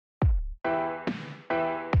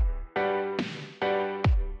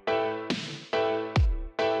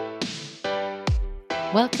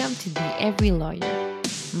Welcome to The Every Lawyer.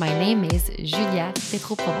 My name is Julia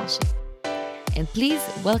Petro-Provencher. And please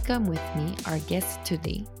welcome with me our guests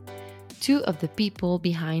today, two of the people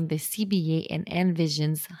behind the CBA and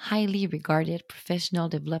Envision's highly regarded professional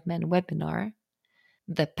development webinar,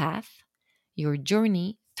 The Path, Your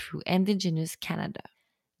Journey Through Indigenous Canada,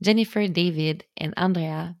 Jennifer David and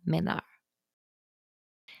Andrea Menard.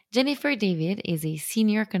 Jennifer David is a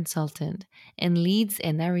senior consultant and leads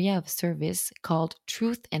an area of service called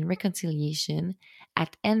Truth and Reconciliation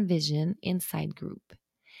at Envision Inside Group,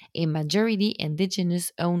 a majority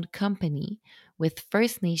Indigenous owned company with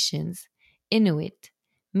First Nations, Inuit,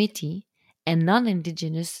 Métis, and non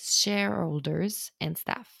Indigenous shareholders and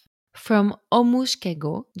staff. From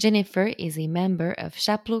Omushkego, Jennifer is a member of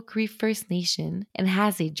Chapleau Cree First Nation and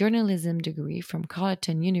has a journalism degree from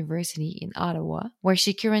Carleton University in Ottawa, where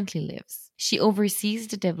she currently lives. She oversees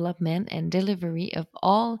the development and delivery of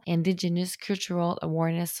all Indigenous cultural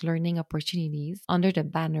awareness learning opportunities under the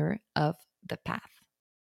banner of The Path.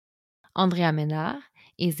 Andrea Menard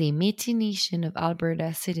is a Métis Nation of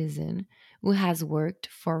Alberta citizen who has worked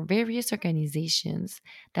for various organizations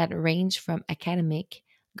that range from academic,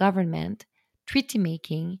 government, treaty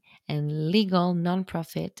making, and legal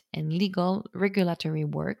nonprofit and legal regulatory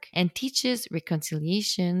work, and teaches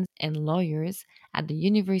reconciliation and lawyers at the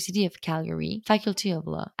University of Calgary Faculty of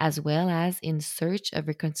Law, as well as in search of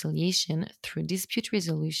reconciliation through dispute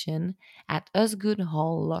resolution at Osgoode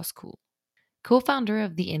Hall Law School. Co-founder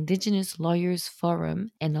of the Indigenous Lawyers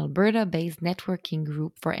Forum, an Alberta-based networking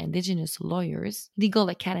group for Indigenous lawyers,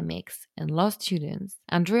 legal academics, and law students,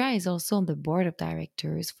 Andrea is also on the board of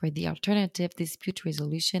directors for the Alternative Dispute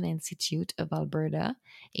Resolution Institute of Alberta,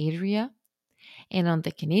 Andrea, and on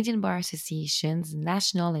the Canadian Bar Association's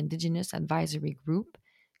National Indigenous Advisory Group,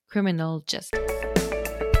 Criminal Justice.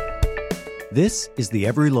 This is The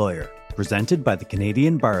Every Lawyer, presented by the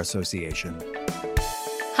Canadian Bar Association.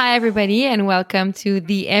 Hi, everybody, and welcome to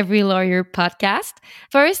the Every Lawyer podcast.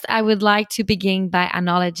 First, I would like to begin by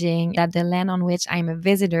acknowledging that the land on which I'm a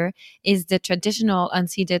visitor is the traditional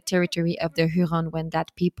unceded territory of the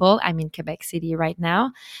Huron-Wendat people. I'm in Quebec City right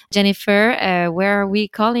now. Jennifer, where are we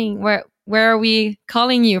calling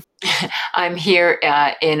you? I'm here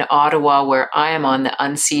in Ottawa, where I am on the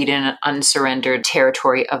unceded and unsurrendered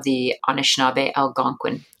territory of the Anishinaabe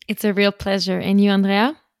Algonquin. It's a real pleasure. And you,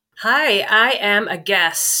 Andrea? Hi, I am a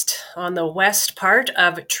guest on the west part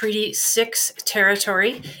of Treaty 6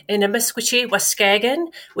 territory in Amiskwichi,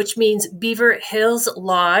 Waskagan, which means Beaver Hills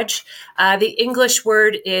Lodge. The English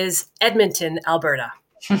word is Edmonton, Alberta.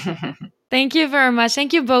 Thank you very much.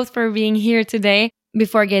 Thank you both for being here today.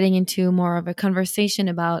 Before getting into more of a conversation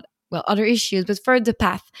about, other issues, but for The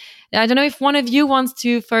Path, I don't know if one of you wants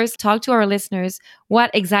to first talk to our listeners.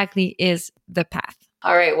 What exactly is The Path?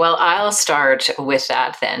 All right, well, I'll start with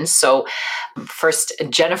that then. So first,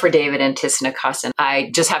 Jennifer David and Tisinakas, and I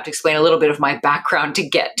just have to explain a little bit of my background to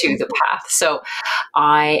get to The Path. So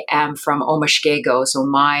I am from Omushkego, so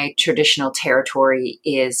my traditional territory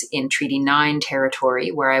is in Treaty 9 territory,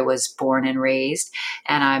 where I was born and raised,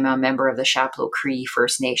 and I'm a member of the Chapleau Cree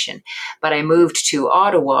First Nation. But I moved to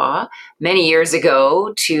Ottawa many years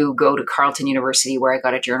ago to go to Carleton University, where I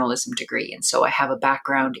got a journalism degree. And so I have a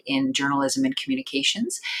background in journalism and communications.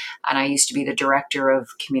 And I used to be the director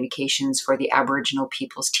of communications for the Aboriginal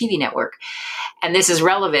Peoples TV network. And this is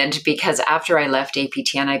relevant because after I left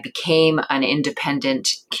APTN, I became an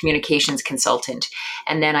independent communications consultant.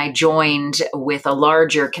 And then I joined with a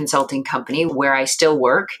larger consulting company where I still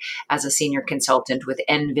work as a senior consultant with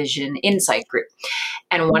Envision Inside Group.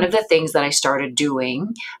 And one of the things that I started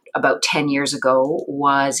doing about 10 years ago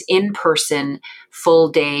was in-person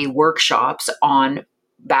full-day workshops on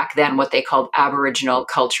back then what they called Aboriginal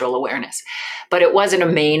cultural awareness. But it wasn't a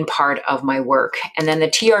main part of my work. And then the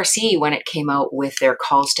TRC, when it came out with their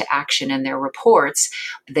calls to action and their reports,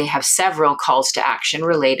 they have several calls to action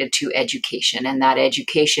related to education. And that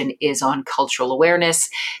education is on cultural awareness.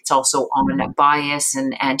 It's also on bias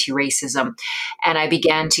and anti-racism. And I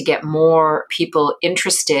began to get more people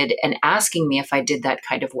interested and asking me if I did that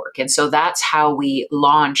kind of work. And so that's how we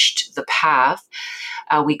launched The Path.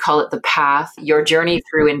 We call it The Path, Your Journey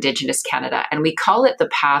Through Indigenous Canada. And we call it The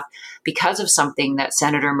Path because of something that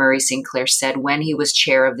Senator Murray Sinclair said when he was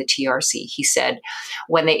chair of the TRC. He said,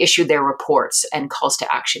 when they issued their reports and calls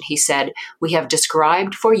to action, he said, "We have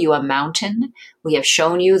described for you a mountain. We have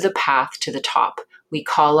shown you the path to the top. We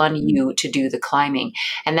call on you to do the climbing."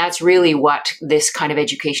 And that's really what this kind of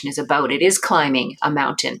education is about. It is climbing a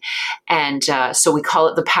mountain. And so we call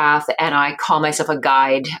it The Path, and I call myself a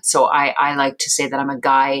guide. So I like to say that I'm a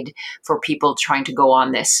guide for people trying to go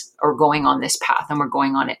on this are going on this path and we're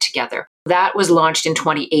going on it together. That was launched in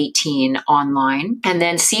 2018 online. And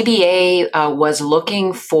then CBA was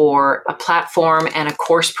looking for a platform and a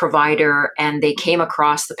course provider, and they came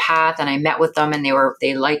across the path, and I met with them, and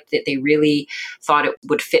they liked it. They really thought it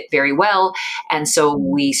would fit very well. And so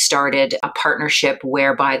we started a partnership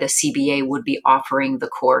whereby the CBA would be offering the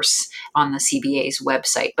course on the CBA's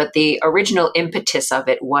website. But the original impetus of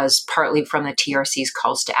it was partly from the TRC's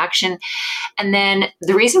calls to action. And then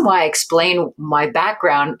the reason why I explained my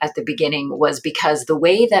background at the beginning was because the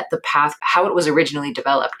way that the path, how it was originally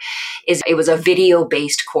developed, is it was a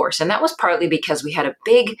video-based course. And that was partly because we had a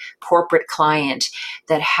big corporate client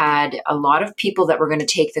that had a lot of people that were going to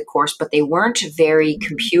take the course, but they weren't very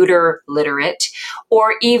computer literate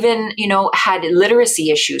or even, had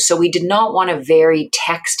literacy issues. So we did not want a very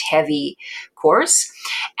text-heavy course.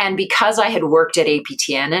 And because I had worked at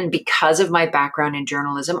APTN and because of my background in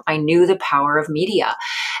journalism, I knew the power of media.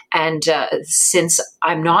 And since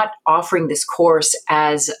I'm not offering this course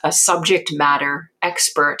as a subject matter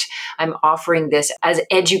expert, I'm offering this as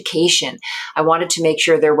education. I wanted to make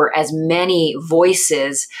sure there were as many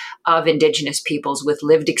voices of Indigenous peoples with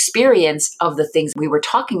lived experience of the things we were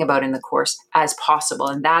talking about in the course as possible.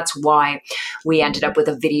 And that's why we ended up with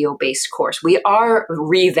a video-based course. We are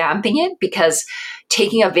revamping it because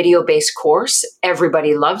taking a video-based course,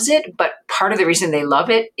 everybody loves it, but part of the reason they love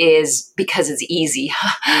it is because it's easy.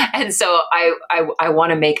 And so I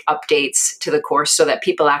want to make updates to the course so that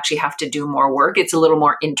people actually have to do more work. It's a little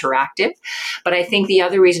more interactive. But I think the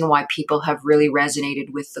other reason why people have really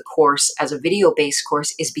resonated with the course as a video-based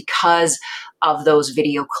course is because of those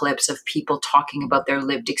video clips of people talking about their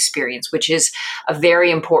lived experience, which is a very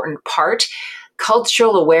important part.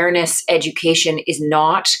 Cultural awareness education is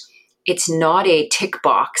it's not a tick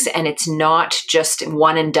box, and it's not just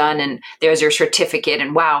one and done and there's your certificate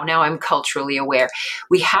and wow, now I'm culturally aware.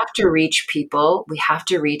 We have to reach people. We have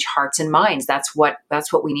to reach hearts and minds. That's what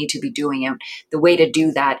we need to be doing. And the way to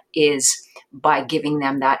do that is by giving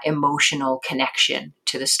them that emotional connection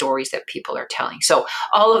to the stories that people are telling. So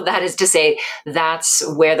all of that is to say that's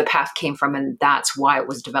where the path came from, and that's why it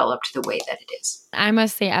was developed the way that it is. I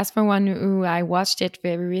must say, as for one who I watched it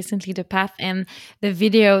very recently, the path, and the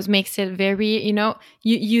videos makes it very,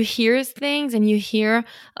 you hear things and you hear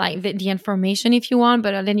like the information if you want,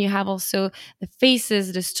 but then you have also the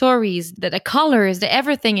faces, the stories, the colors,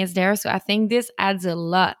 everything is there. So I think this adds a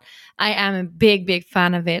lot. I am a big, big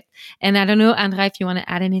fan of it. And I don't know, Andrea, if you want to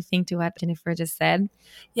add anything to what Jennifer just said.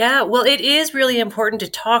 Yeah, well, it is really important to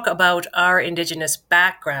talk about our Indigenous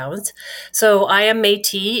backgrounds. So I am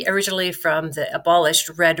Métis, originally from the abolished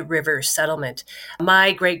Red River settlement.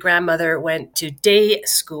 My great-grandmother went to day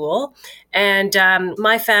school, and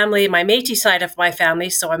my family, my Métis side of my family,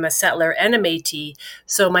 so I'm a settler and a Métis.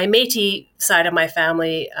 So my Métis side of my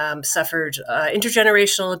family suffered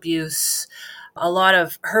intergenerational abuse, a lot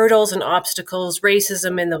of hurdles and obstacles,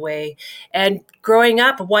 racism in the way. And growing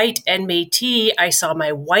up white and Métis, I saw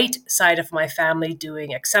my white side of my family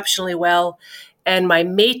doing exceptionally well, and my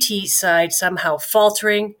Métis side somehow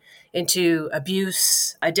faltering into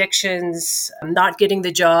abuse, addictions, not getting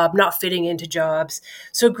the job, not fitting into jobs.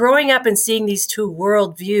 So growing up and seeing these two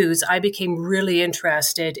worldviews, I became really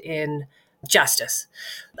interested in justice.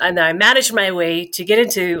 And I managed my way to get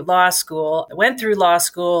into law school. I went through law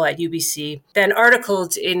school at UBC, then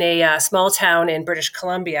articled in a small town in British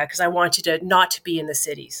Columbia because I wanted to not to be in the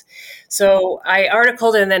cities. So I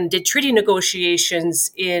articled and then did treaty negotiations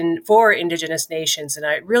for Indigenous nations. And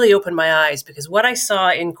it really opened my eyes because what I saw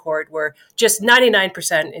in court were just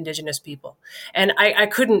 99% Indigenous people. And I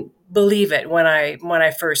couldn't believe it when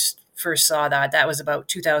I first saw that. That was about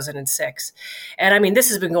 2006. And I mean, this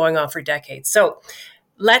has been going on for decades. So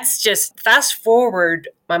let's just fast forward.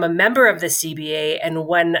 I'm a member of the CBA. And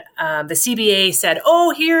when the CBA said,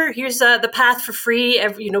 oh, here's the path for free,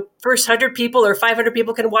 first 100 people or 500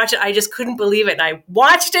 people can watch it, I just couldn't believe it. And I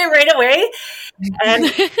watched it right away. And,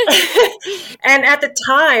 and at the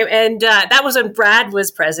time, and that was when Brad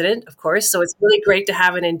was president, of course. So it's really great to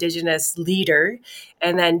have an Indigenous leader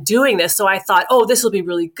and then doing this. So I thought, oh, this will be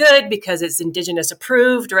really good because it's Indigenous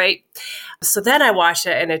approved, right? So then I watched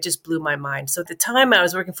it and it just blew my mind. So at the time I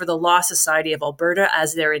was working for the Law Society of Alberta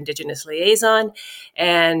as their Indigenous liaison.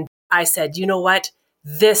 And I said, you know what?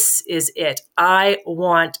 This is it. I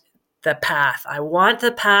want the path. I want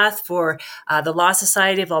the path for the Law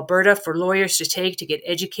Society of Alberta for lawyers to take to get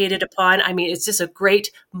educated upon. I mean, it's just a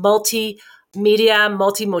great media,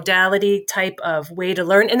 multimodality type of way to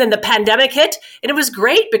learn. And then the pandemic hit, and it was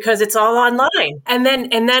great because it's all online. And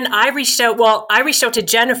then I reached out. Well, I reached out to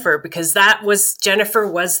Jennifer because Jennifer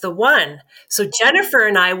was the one. So Jennifer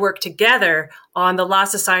and I worked together on the Law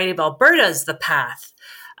Society of Alberta's The Path.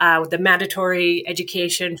 The mandatory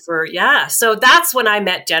education for, So that's when I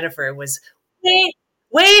met Jennifer. It was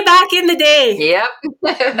way back in the day. Yep.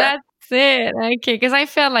 That's it. Okay, because I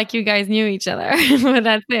felt like you guys knew each other, but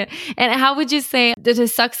that's it. And how would you say the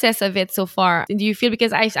success of it so far? Do you feel,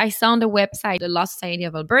 because I saw on the website, the Law Society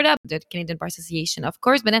of Alberta, the Canadian Bar Association, of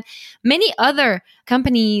course, but then many other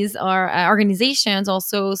companies or organizations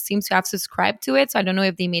also seem to have subscribed to it. So I don't know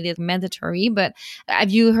if they made it mandatory, but have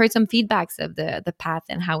you heard some feedbacks of the path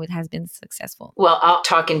and how it has been successful? Well, I'll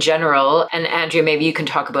talk in general. And Andrea, maybe you can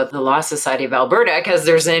talk about the Law Society of Alberta, because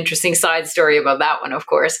there's an interesting side story about that one, of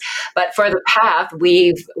course. But for the path,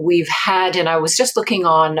 we've had, and I was just looking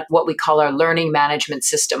on what we call our learning management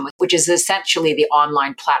system, which is essentially the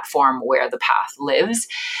online platform where the path lives.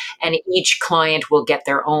 And each client will get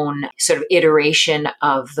their own sort of iteration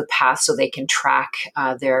of the path so they can track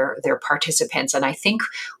their participants. And I think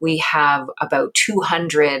we have about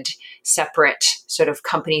 200 separate sort of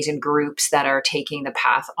companies and groups that are taking the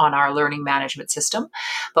path on our learning management system.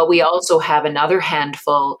 But we also have another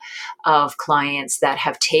handful of clients that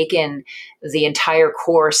have taken the entire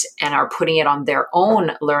course and are putting it on their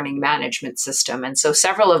own learning management system. And so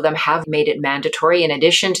several of them have made it mandatory in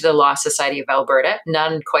addition to the Law Society of Alberta,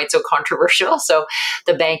 none quite so controversial. So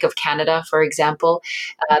the Bank of Canada, for example,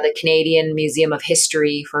 the Canadian Museum of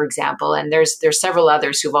History, for example, and there's several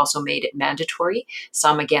others who've also made it mandatory.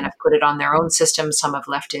 Some, again, have put it on their own system. Some have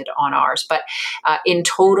left it on ours. But in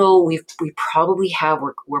total, we're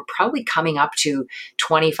probably coming up to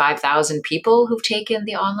 25,000 people who've taken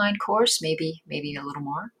the online course, maybe a little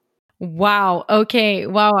more. Wow. Okay.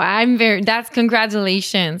 Wow. That's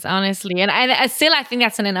congratulations, honestly. And I still, I think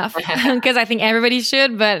that's not enough because I think everybody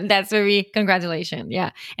should, but that's very congratulations.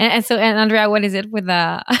 Yeah. And Andrea, what is it with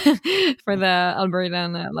for the Alberta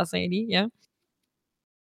and Law Society? Yeah.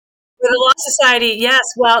 For the Law Society, yes.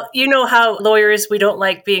 Well, you know how lawyers, we don't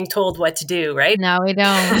like being told what to do, right? No, we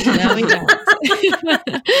don't. No, we don't.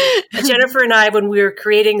 Jennifer and I, when we were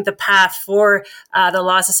creating the path for the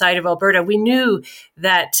Law Society of Alberta, we knew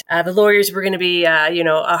that the lawyers were going to be,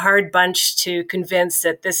 a hard bunch to convince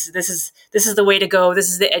that this is the way to go. This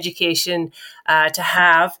is the education to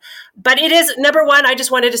have. But it is, number one, I just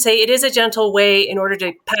wanted to say it is a gentle way in order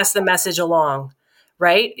to pass the message along.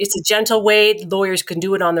 Right? It's a gentle way. Lawyers can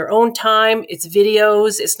do it on their own time. It's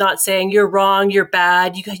videos. It's not saying you're wrong, you're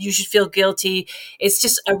bad, you should feel guilty. It's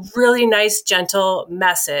just a really nice, gentle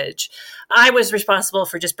message. I was responsible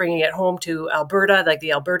for just bringing it home to Alberta, like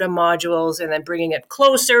the Alberta modules, and then bringing it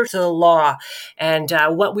closer to the law and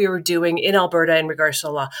what we were doing in Alberta in regards to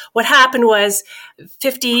the law. What happened was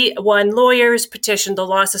 51 lawyers petitioned the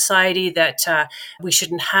Law Society that we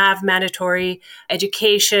shouldn't have mandatory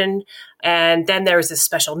education. And then there was a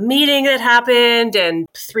special meeting that happened, and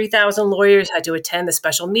 3,000 lawyers had to attend the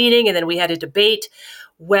special meeting. And then we had a debate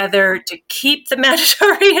whether to keep the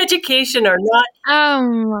mandatory education or not.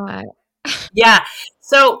 Oh my. Yeah.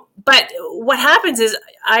 So, but what happens is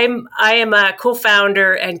I am a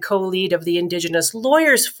co-founder and co-lead of the Indigenous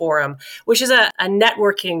Lawyers Forum, which is a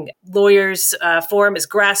networking lawyers forum. It's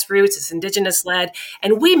grassroots, it's Indigenous led.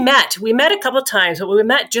 And we met a couple of times, but we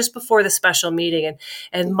met just before the special meeting.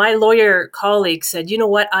 And my lawyer colleague said, you know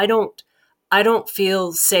what? I don't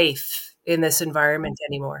feel safe in this environment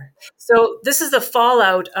anymore. So this is the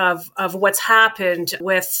fallout of what's happened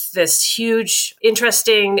with this huge,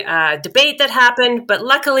 interesting debate that happened. But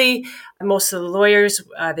luckily, most of the lawyers,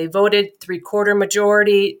 they voted 3/4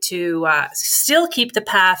 majority to still keep the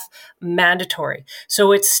path mandatory.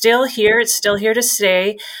 So it's still here. It's still here to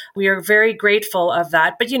stay. We are very grateful of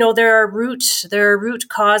that. But, there are root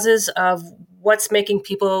causes of what's making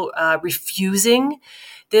people refusing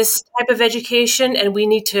this type of education, and we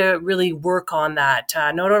need to really work on that,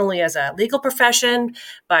 not only as a legal profession,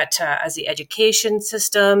 but as the education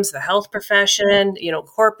systems, the health profession,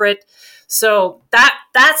 corporate. So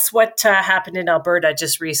that's what happened in Alberta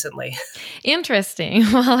just recently. Interesting.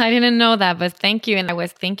 Well, I didn't know that, but thank you. And I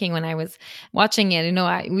was thinking when I was watching it,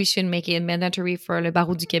 we should make it mandatory for le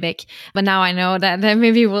Barreau du Québec. But now I know that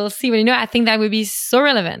maybe we'll see. But I think that would be so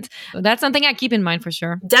relevant. So that's something I keep in mind for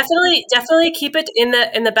sure. Definitely keep it in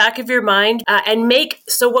the back of your mind and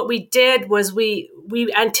so what we did was we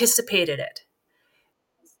anticipated it.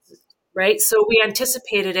 right? So we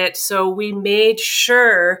anticipated it. So we made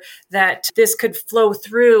sure that this could flow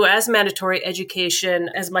through as mandatory education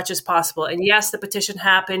as much as possible. And yes, the petition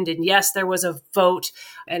happened. And yes, there was a vote.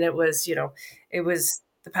 And it was,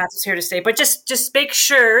 the path is here to stay. But just make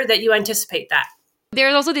sure that you anticipate that.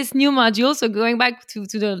 There's also this new module. So going back to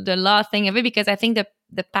the law thing of it, because I think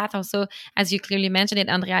the path also, as you clearly mentioned it,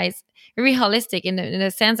 Andrea, is very holistic in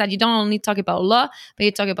the sense that you don't only talk about law, but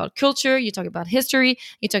you talk about culture, you talk about history,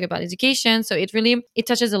 you talk about education. So it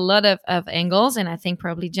touches a lot of angles. And I think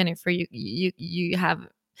probably Jennifer, you have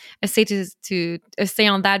a say to say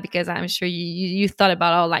on that, because I'm sure you thought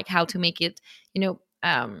about all like how to make it,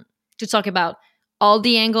 to talk about all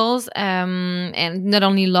the angles, and not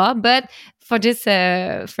only law. But for this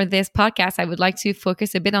podcast, I would like to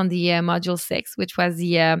focus a bit on the module 6, which was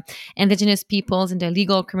the Indigenous peoples in the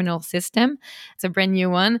legal criminal system. It's a brand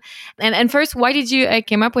new one. And first, why did you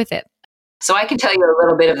came up with it? So I can tell you a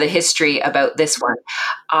little bit of the history about this one.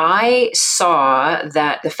 I saw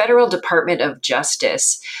that the Federal Department of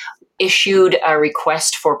Justice issued a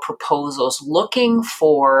request for proposals looking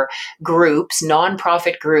for groups,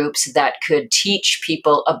 nonprofit groups that could teach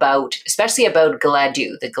people about, especially about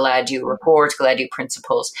Gladue, the Gladue reports, Gladue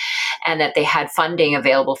principles, and that they had funding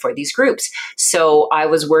available for these groups. So I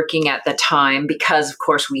was working at the time because, of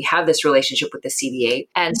course, we have this relationship with the CBA.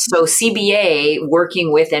 And so CBA,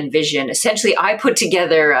 working with Envision, essentially I put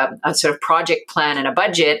together a sort of project plan and a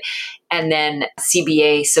budget, and then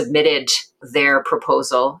CBA submitted their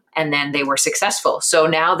proposal, and then they were successful. So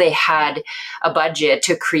now they had a budget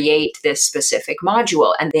to create this specific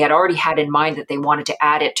module, and they had already had in mind that they wanted to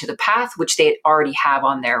add it to the path, which they already have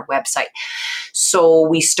on their website. So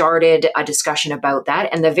we started a discussion about that.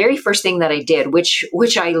 And the very first thing that I did,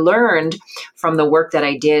 which I learned from the work that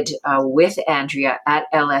I did with Andrea at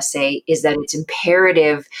LSA, is that it's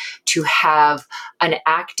imperative to have an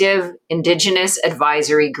active Indigenous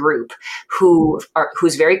advisory group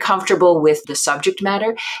who's very comfortable with the subject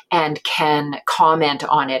matter and can comment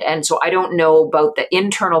on it. And so I don't know about the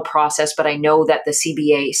internal process, but I know that the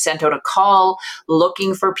CBA sent out a call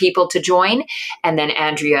looking for people to join. And then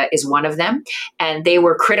Andrea is one of them. And they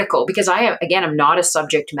were critical because I'm not a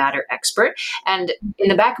subject matter expert. And in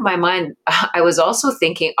the back of my mind, I was also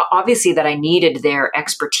thinking, obviously, that I needed their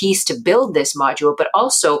expertise to build this module, but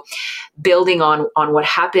also building on what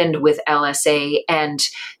happened with LSA and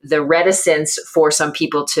the reticence for some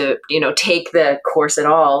people to, take the course at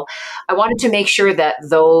all. I wanted to make sure that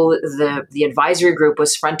though the advisory group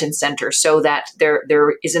was front and center, so that there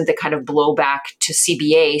isn't the kind of blowback to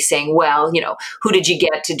CBA saying, well, who did you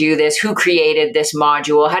get to do this? Who created this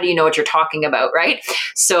module? How do you know what you're talking about? Right.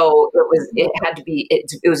 So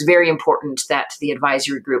it was very important that the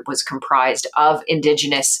advisory group was comprised of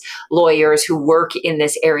Indigenous lawyers who work in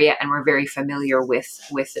this area and were very familiar with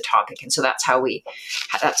the topic. And so that's how we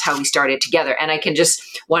started together. And I can just,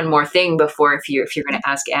 one more thing before, if you're going to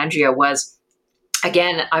ask Andrea, was,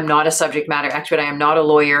 again, I'm not a subject matter expert. I am not a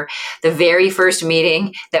lawyer. The very first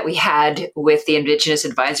meeting that we had with the Indigenous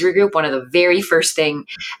Advisory Group, one of the very first thing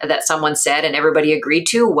that someone said and everybody agreed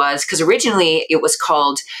to was, because originally it was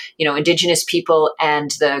called, Indigenous people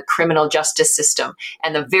and the criminal justice system.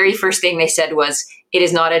 And the very first thing they said was, it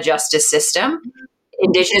is not a justice system.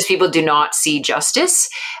 Indigenous people do not see justice.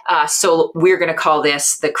 So we're going to call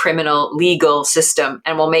this the criminal legal system.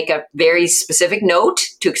 And we'll make a very specific note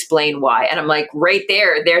to explain why. And I'm like, right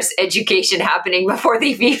there's education happening before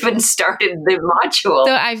they've even started the module.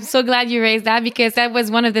 So I'm so glad you raised that, because that was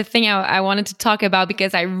one of the things I wanted to talk about,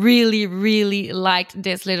 because I really, really liked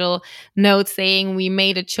this little note saying we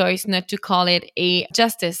made a choice not to call it a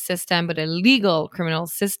justice system, but a legal criminal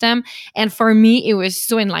system. And for me, it was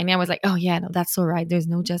so in line. I was like, oh yeah, no, that's so right. There's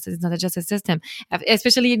no justice. It's not a justice system.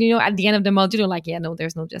 Especially, at the end of the module, like, yeah, no,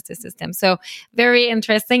 there's no justice system. So very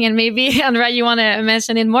interesting. And maybe, Andrea, you want to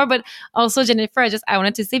mention it more, but also Jennifer, I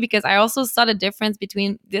wanted to say, because I also saw the difference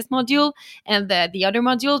between this module and the other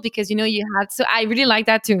modules, because, you had, so I really like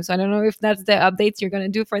that too. So I don't know if that's the updates you're going to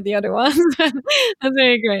do for the other ones. That's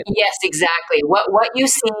very great. Yes, exactly. What you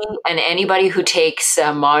see, and anybody who takes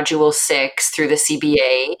module 6 through the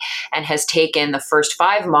CBA and has taken the first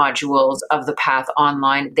 5 modules of the path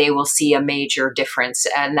online, they will see a major difference.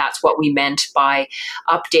 And that's what we meant by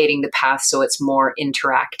updating the path so it's more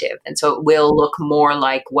interactive. And so it will look more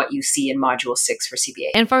like what you see in module 6 for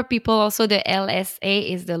CBA. And for people also, the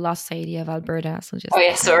LSA is the Law Society of Alberta. So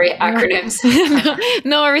acronyms.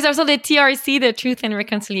 No worries. Also the TRC, the Truth and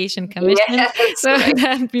Reconciliation Commission. Yes, so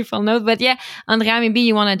that people know. But yeah, Andrea, maybe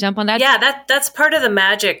you want to jump on that? Yeah, that's part of the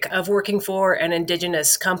magic of working for an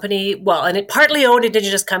Indigenous company. Well, and it partly owned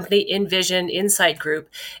Indigenous company, Envision, Insight inside group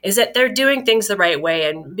is that they're doing things the right way.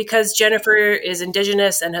 And because Jennifer is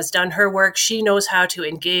Indigenous and has done her work, she knows how to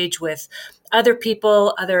engage with other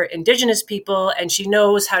people, other Indigenous people, and she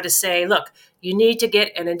knows how to say, look, you need to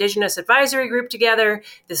get an Indigenous advisory group together.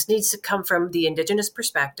 This needs to come from the Indigenous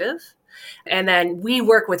perspective. And then we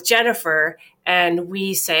work with Jennifer and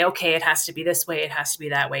we say, okay, it has to be this way, it has to be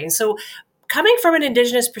that way. And so coming from an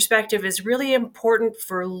Indigenous perspective is really important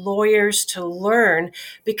for lawyers to learn,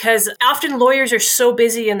 because often lawyers are so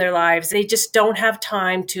busy in their lives, they just don't have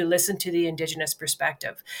time to listen to the Indigenous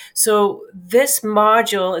perspective. So this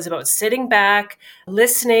module is about sitting back,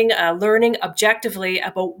 listening, learning objectively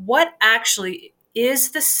about what actually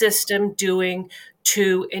is the system doing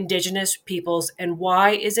to Indigenous peoples and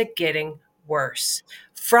why is it getting worse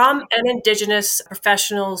from an Indigenous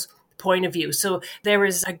professional's point of view. So there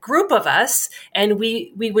was a group of us, and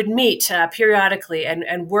we would meet periodically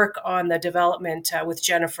and work on the development with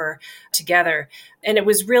Jennifer together. And it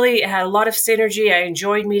was really, it had a lot of synergy. I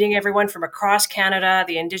enjoyed meeting everyone from across Canada,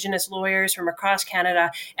 the Indigenous lawyers from across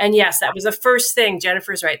Canada. And yes, that was the first thing.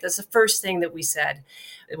 Jennifer's right. That's the first thing that we said.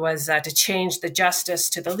 It was to change the justice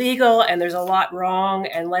to the legal, and there's a lot wrong.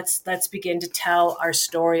 And let's begin to tell our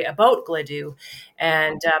story about Gladue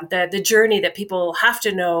and the journey that people have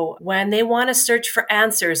to know when they want to search for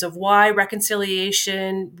answers of why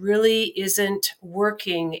reconciliation really isn't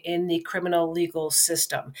working in the criminal legal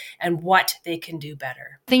system and what they can do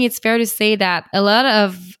better. I think it's fair to say that a lot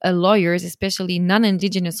of lawyers, especially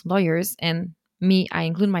non-Indigenous lawyers, and me, I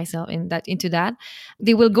include myself into that.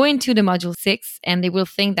 They will go into the module 6 and they will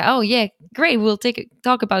think that, oh yeah, great, we'll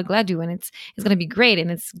talk about Gladue and it's going to be great and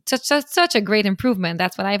it's such a great improvement.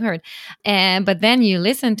 That's what I've heard. But then you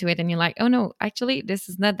listen to it and you're like, oh no, actually this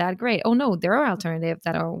is not that great. Oh no, there are alternatives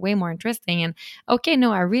that are way more interesting. And okay,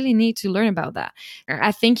 no, I really need to learn about that.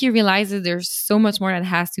 I think you realize that there's so much more that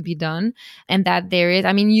has to be done, and that there is.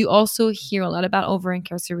 I mean, you also hear a lot about over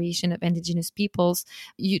incarceration of Indigenous peoples.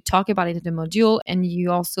 You talk about it in the module. And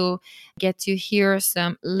you also get to hear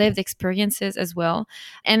some lived experiences as well.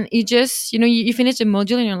 And you just, you finish the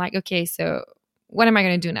module and you're like, okay, so what am I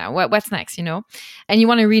going to do now? What's next, And you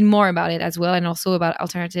want to read more about it as well, and also about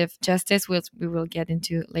alternative justice, which we will get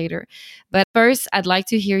into later. But first, I'd like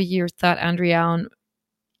to hear your thought, Andrea, on,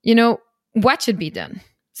 what should be done?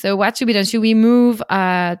 So what should be done? Should we move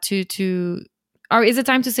to or is it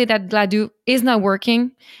time to say that Gladue is not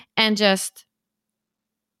working and just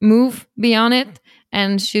move beyond it?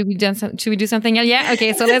 And should we do something else? Yeah,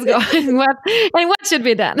 okay, so let's go. what should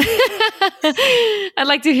be done? I'd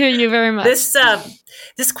like to hear you very much.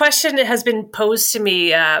 This question has been posed to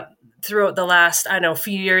me throughout the last,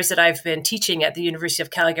 few years that I've been teaching at the University of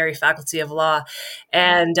Calgary Faculty of Law.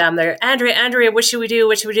 And they're, Andrea, what should we do?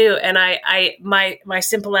 What should we do? And my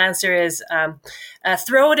simple answer is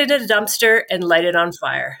throw it in a dumpster and light it on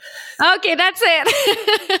fire. Okay, that's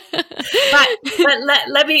it. but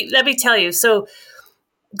let me tell you. So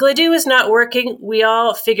Gladue is not working. We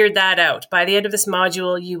all figured that out. By the end of this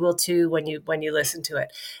module, you will too when you listen to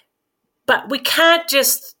it. But we can't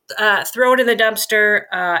just throw it in the dumpster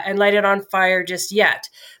and light it on fire just yet.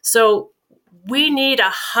 So we need a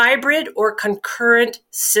hybrid or concurrent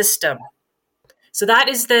system. So that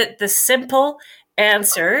is the simple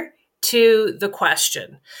answer to the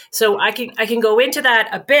question. So I can go into that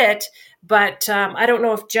a bit, but I don't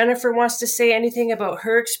know if Jennifer wants to say anything about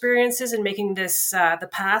her experiences in making this the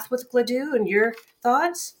path with Gladue and your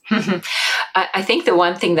thoughts. I think the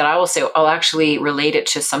one thing that I will say, I'll actually relate it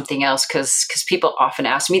to something else because people often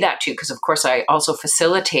ask me that too, because of course I also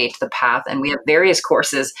facilitate the path and we have various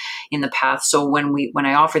courses in the path. So when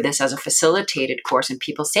I offer this as a facilitated course and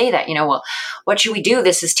people say that, well, what should we do?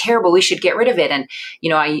 This is terrible. We should get rid of it. And,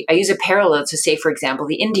 I use a parallel to say, for example,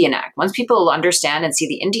 the Indian Act. Once people understand and see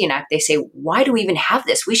the Indian Act, they say, why do we even have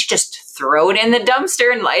this? We should just throw it in the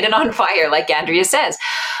dumpster and light it on fire, like Andrea says.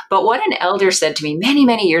 But what an elder said to me many,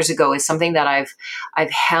 many years ago is something that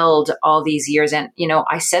I've held all these years. And,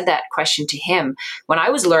 I said that question to him when I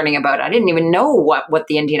was learning about it. I didn't even know what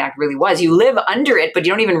the Indian Act really was. You live under it, but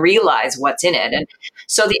you don't even realize what's in it. And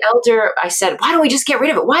so the elder, I said, why don't we just get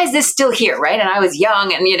rid of it? Why is this still here? Right. And I was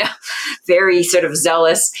young and, very sort of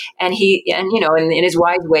zealous. And in his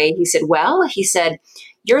wise way, he said,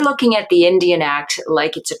 you're looking at the Indian Act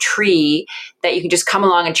like it's a tree that you can just come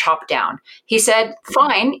along and chop down. He said,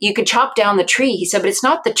 fine, you could chop down the tree. He said, but it's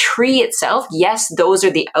not the tree itself. Yes, those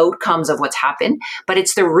are the outcomes of what's happened, but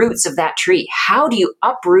it's the roots of that tree. How do you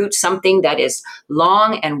uproot something that is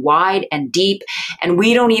long and wide and deep? And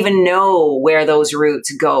we don't even know where those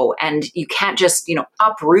roots go. And you can't just,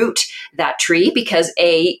 uproot that tree because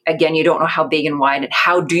again, you don't know how big and wide, and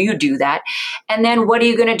how do you do that? And then what are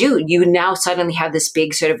you going to do? You now suddenly have this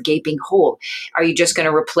big sort of gaping hole. Are you just going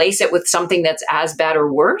to replace it with something that's as bad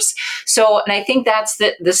or worse? So, and I think that's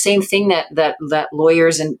the same thing that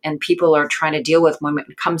lawyers and people are trying to deal with when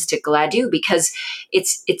it comes to Gladue, because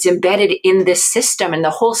it's embedded in this system, and the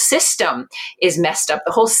whole system is messed up.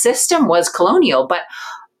 The whole system was colonial, but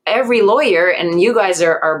every lawyer, and you guys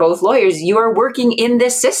are both lawyers, you are working in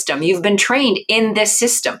this system. You've been trained in this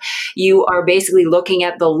system. You are basically looking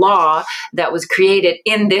at the law that was created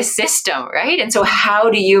in this system, right? And so how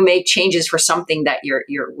do you make changes for something that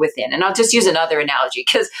you're within? And I'll just use another analogy,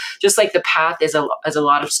 because just like the path is a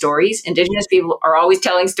lot of stories, Indigenous people are always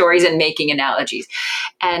telling stories and making analogies.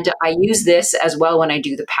 And I use this as well when I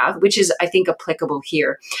do the path, which is, I think, applicable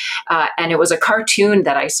here. And it was a cartoon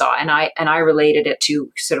that I saw, and I related it to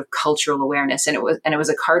sort of cultural awareness. And it was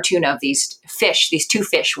a cartoon of these two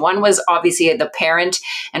fish. One was obviously the parent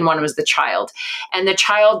and one was the child. And the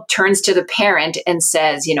child turns to the parent and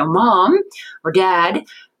says, Mom or Dad,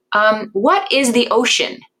 what is the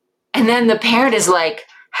ocean? And then the parent is like,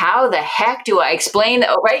 how the heck do I explain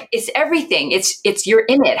that? Right? It's everything. It's you're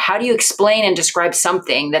in it. How do you explain and describe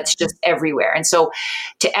something that's just everywhere? And so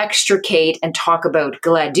to extricate and talk about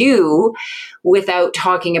Gladue without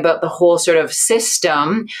talking about the whole sort of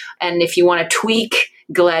system, and if you want to tweak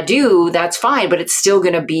Gladue, that's fine, but it's still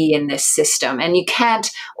going to be in this system. And you can't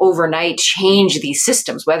overnight change these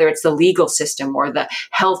systems, whether it's the legal system or the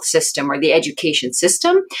health system or the education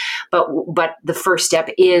system. But the first step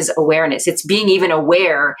is awareness. It's being even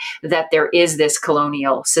aware that there is this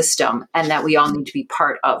colonial system and that we all need to be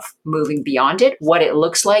part of moving beyond it. What it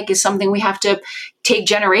looks like is something we have to take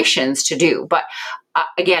generations to do. But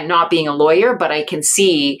again, not being a lawyer, but I can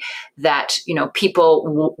see that,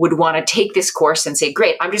 people would want to take this course and say,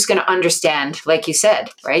 great, I'm just going to understand, like you said,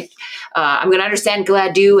 right? I'm going to understand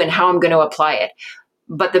Gladue and how I'm going to apply it.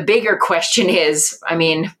 But the bigger question is,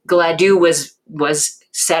 Gladue was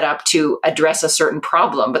set up to address a certain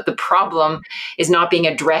problem, but the problem is not being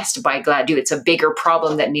addressed by Gladue. It's a bigger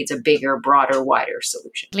problem that needs a bigger, broader, wider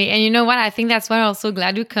solution. And you know what? I think that's why also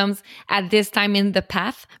Gladue comes at this time in the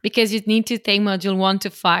path, because you need to take module 1 to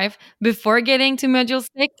 5 before getting to module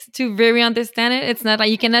 6 to really understand it. It's not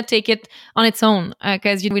like you cannot take it on its own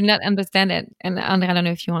because you will not understand it. And Andrea, I don't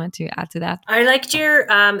know if you wanted to add to that. I liked your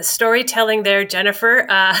storytelling there, Jennifer.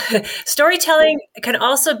 Storytelling can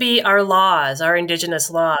also be our laws, our Indigenous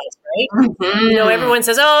laws, right? Mm-hmm. Everyone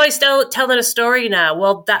says, "Oh, he's still telling a story now."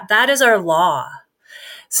 Well, that is our law.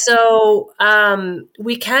 So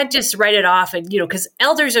we can't just write it off, and because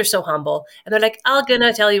elders are so humble, and they're like, "I'm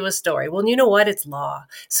gonna tell you a story." Well, you know what? It's law.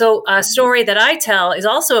 So a story that I tell is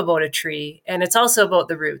also about a tree, and it's also about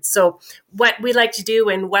the roots. So what we like to do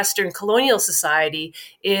in Western colonial society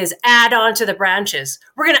is add on to the branches.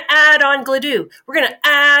 We're going to add on Gladue. We're going to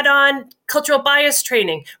add on cultural bias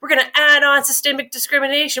training. We're going to add on systemic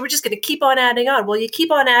discrimination. We're just going to keep on adding on. Well, you keep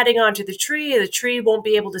on adding on to the tree won't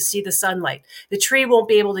be able to see the sunlight. The tree won't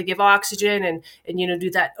be able to give oxygen and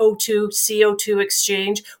do that O2, CO2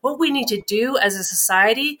 exchange. What we need to do as a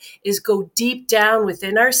society is go deep down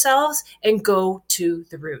within ourselves and go to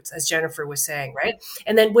the roots, as Jennifer was saying, right?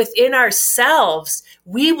 And then within ourselves,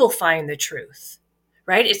 we will find the truth,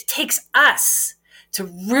 right? It takes us to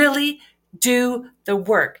really do the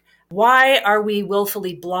work. Why are we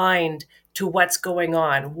willfully blind to what's going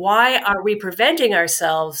on? Why are we preventing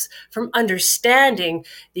ourselves from understanding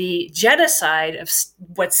the genocide of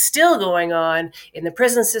what's still going on in the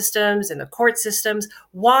prison systems, in the court systems?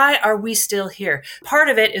 Why are we still here? Part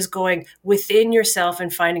of it is going within yourself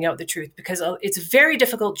and finding out the truth, because it's a very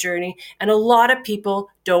difficult journey and a lot of people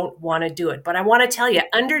don't want to do it. But I want to tell you,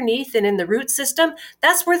 underneath and in the root system,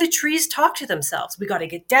 that's where the trees talk to themselves. We got to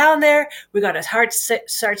get down there. We got to start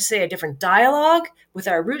to say a different dialogue with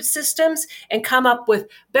our root systems and come up with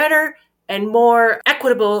better and more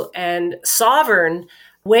equitable and sovereign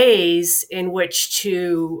ways in which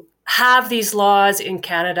to have these laws in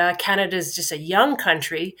Canada. Canada is just a young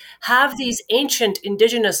country. Have these ancient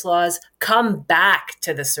Indigenous laws come back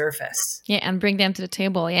to the surface. Yeah, and bring them to the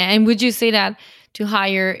table. Yeah, and would you say that to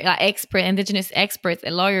hire Indigenous experts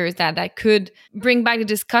and lawyers that could bring back the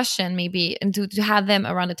discussion maybe, and to have them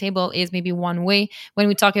around the table is maybe one way when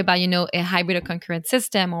we talk about, a hybrid or concurrent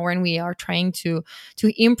system, or when we are trying to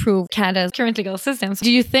improve Canada's current legal systems.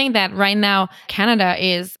 Do you think that right now Canada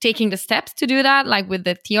is taking the steps to do that, like with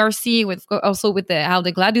the TRC, with also with how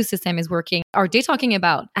the GLADU system is working? Are they talking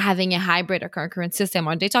about having a hybrid or concurrent system?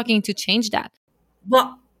 Are they talking to change that?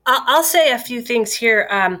 Well, I'll say a few things here.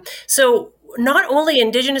 So not only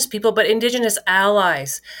Indigenous people, but Indigenous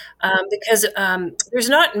allies, because there's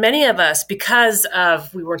not many of us, because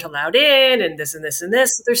of we weren't allowed in and this and this and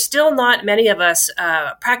this. There's still not many of us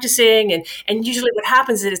practicing, and usually what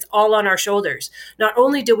happens is it's all on our shoulders. Not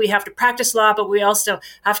only do we have to practice law, but we also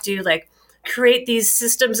have to create these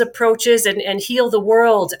systems approaches and heal the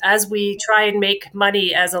world as we try and make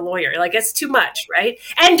money as a lawyer. Like, it's too much, right?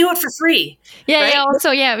 And do it for free. Yeah, right? yeah. Also,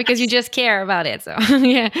 yeah, because you just care about it. So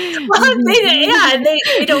yeah, Well,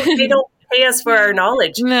 they don't pay us for our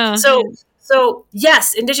knowledge. No. So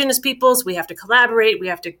yes, Indigenous peoples, we have to collaborate. We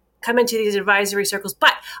have to come into these advisory circles.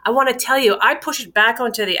 But I want to tell you, I push it back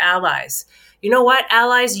onto the allies. You know what,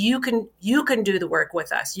 allies, you can do the work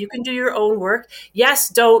with us. You can do your own work. Yes,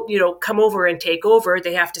 don't, come over and take over.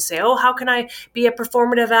 They have to say, oh, how can I be a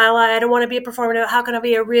performative ally? I don't want to be a performative. How can I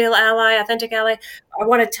be a real ally, authentic ally? I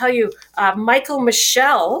want to tell you, Michael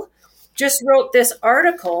Michel just wrote this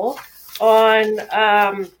article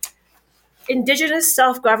on Indigenous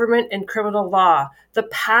self-government and criminal law, the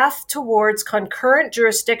path towards concurrent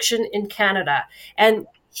jurisdiction in Canada. And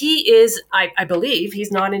he is, I believe, he's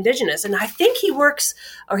non-Indigenous. And I think he works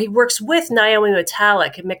with Naomi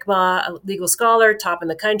Metallic, a Mi'kmaq, a legal scholar, top in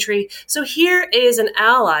the country. So here is an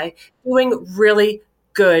ally doing really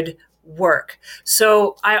good work.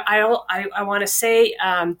 So I want to say,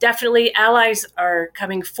 definitely allies are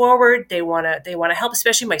coming forward. They want to help,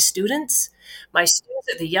 especially my students,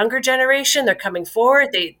 the younger generation. They're coming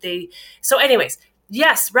forward. So anyways,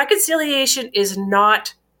 yes, reconciliation is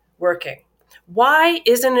not working. Why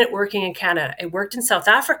isn't it working in Canada? It worked in South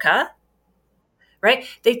Africa, right?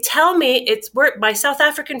 They tell me it's work. My South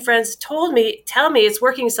African friends tell me it's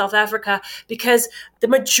working in South Africa because the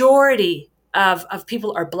majority of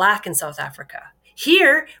people are Black in South Africa.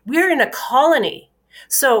 Here, we're in a colony.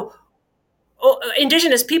 So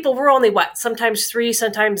Indigenous people, we're only sometimes 3%,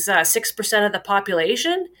 sometimes 6% of the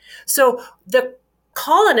population. So the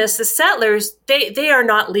colonists, the settlers, they are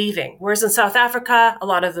not leaving. Whereas in South Africa, a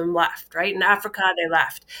lot of them left, right? In Africa, they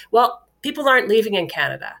left. Well, people aren't leaving in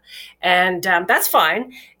Canada. And that's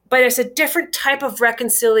fine. But it's a different type of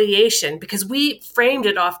reconciliation because we framed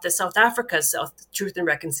it off the South Africa's Truth and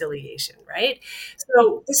Reconciliation, right?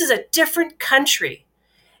 So this is a different country.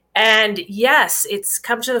 And yes, it's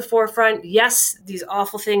come to the forefront. Yes, these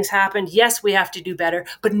awful things happened. Yes, we have to do better,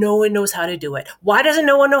 but no one knows how to do it. Why doesn't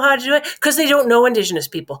no one know how to do it? Because they don't know Indigenous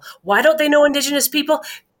people. Why don't they know Indigenous people?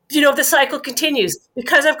 The cycle continues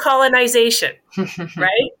because of colonization,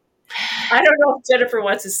 right? I don't know if Jennifer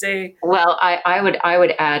wants to say. Well, I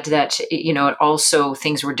would add that also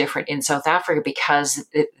things were different in South Africa because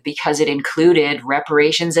it included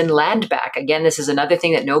reparations and land back. Again, this is another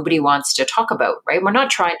thing that nobody wants to talk about, right? We're not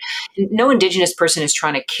trying. No Indigenous person is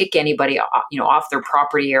trying to kick anybody off their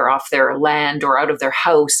property or off their land or out of their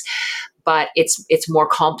house. But it's more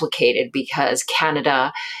complicated because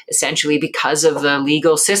Canada, essentially because of the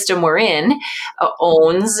legal system we're in,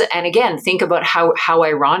 owns, and again, think about how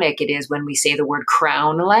ironic it is when we say the word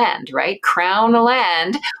crown land, right? Crown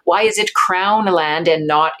land. Why is it crown land and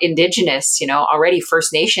not Indigenous, already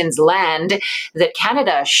First Nations land that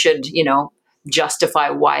Canada should, justify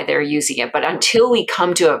why they're using it. But until we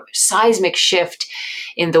come to a seismic shift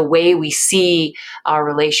in the way we see our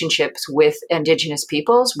relationships with Indigenous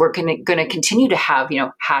peoples, we're going to continue to have,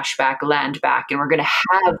 hash back, land back, and we're going to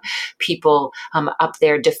have people up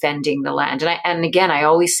there defending the land. And again, I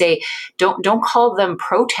always say, don't call them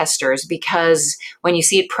protesters, because when you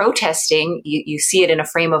see it protesting, you see it in a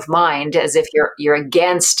frame of mind as if you're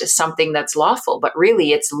against something that's lawful, but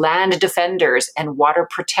really it's land defenders and water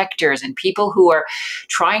protectors and people who are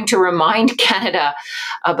trying to remind Canada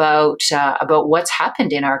about what's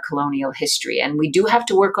happened in our colonial history. And we do have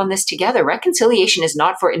to work on this together. Reconciliation is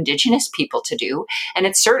not for Indigenous people to do, and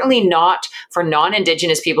it's certainly not for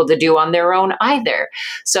non-Indigenous people to do on their own either.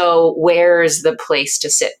 So where's the place to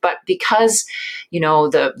sit? But because,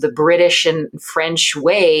 the British and French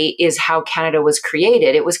way is how Canada was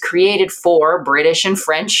created, it was created for British and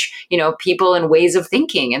French, people and ways of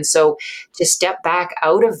thinking. And so to step back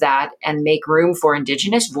out of that and make room for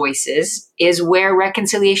Indigenous voices is where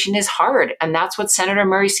reconciliation is hard. And that's what Senator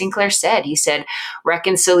Murray Sinclair said. He said,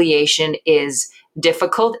 reconciliation is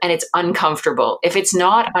difficult and it's uncomfortable. If it's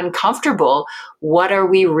not uncomfortable, what are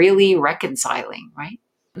we really reconciling, right?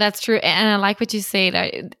 That's true, and I like what you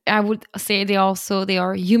said. I would say they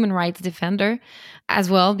are human rights defender as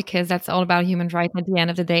well, because that's all about human rights at the end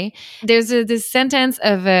of the day. There's this sentence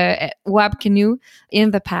of Wab Kinew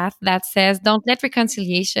in The Path that says, "Don't let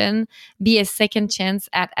reconciliation be a second chance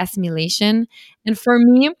at assimilation." And for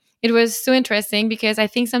me, it was so interesting because I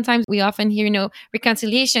think sometimes we often hear,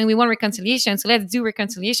 reconciliation. We want reconciliation, so let's do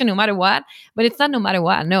reconciliation no matter what. But it's not no matter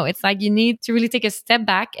what. No, it's like you need to really take a step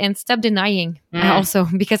back and stop denying also,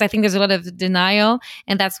 because I think there's a lot of denial,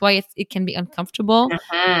 and that's why it can be uncomfortable.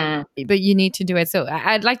 Mhm. But you need to do it. So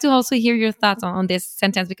I'd like to also hear your thoughts on this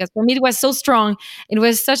sentence, because for me it was so strong. It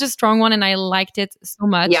was such a strong one, and I liked it so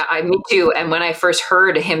much. Yeah, me too. And when I first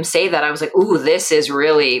heard him say that, I was like, ooh, this is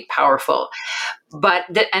really powerful. But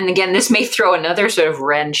and again, this may throw another sort of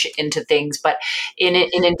wrench into things. But in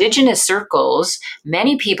Indigenous circles,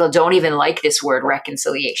 many people don't even like this word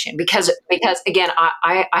reconciliation because again,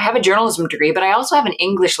 I have a journalism degree, but I also have an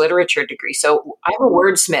English literature degree. So I'm a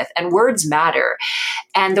wordsmith, and words matter.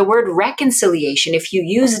 And the word reconciliation, if you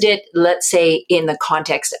used it, let's say in the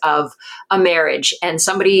context of a marriage, and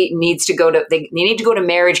somebody needs to they need to go to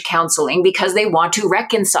marriage counseling because they want to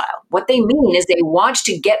reconcile. What they mean is they want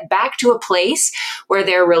to get back to a place where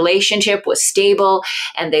their relationship was stable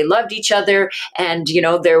and they loved each other, and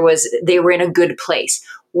they were in a good place.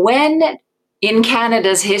 When in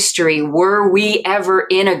Canada's history were we ever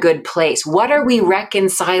in a good place? What are we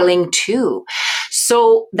reconciling to?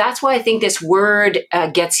 So that's why I think this word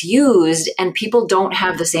gets used, and people don't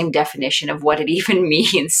have the same definition of what it even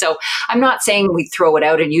means. So I'm not saying we throw it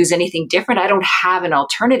out and use anything different. I don't have an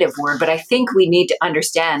alternative word, but I think we need to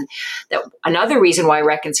understand that another reason why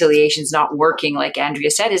reconciliation is not working, like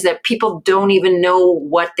Andrea said, is that people don't even know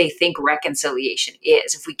what they think reconciliation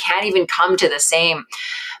is. If we can't even come to the same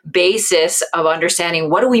basis of understanding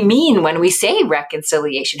what do we mean when we say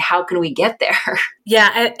reconciliation, how can we get there?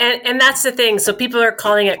 Yeah, and that's the thing. So people are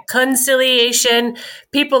calling it conciliation.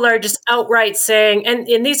 People are just outright saying,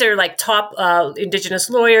 and these are like top Indigenous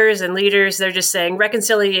lawyers and leaders, they're just saying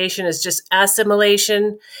reconciliation is just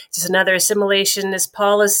assimilation. It's just another assimilationist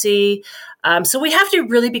policy. So we have to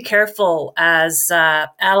really be careful as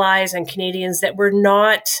allies and Canadians that we're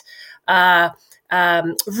not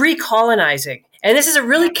recolonizing. And this is a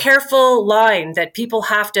really careful line that people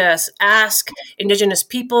have to ask Indigenous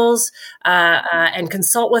peoples and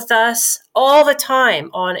consult with us all the time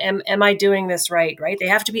on, am I doing this right? Right? They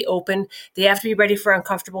have to be open. They have to be ready for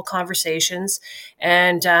uncomfortable conversations.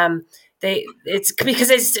 And it's because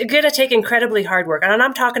it's going to take incredibly hard work. And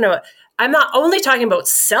I'm not only talking about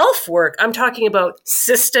self work, I'm talking about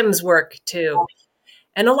systems work too.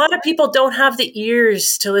 And a lot of people don't have the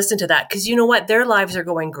ears to listen to that because you know what? Their lives are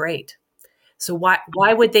going great. So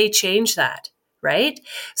why would they change that, right?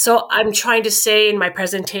 So I'm trying to say in my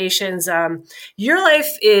presentations, your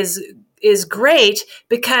life is great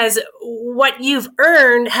because what you've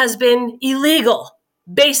earned has been illegal,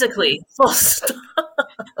 basically. Full stop.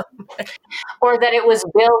 Or that it was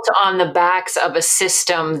built on the backs of a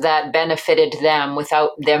system that benefited them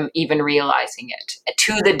without them even realizing it,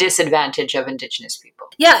 to the disadvantage of Indigenous people.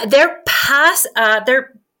 Yeah, their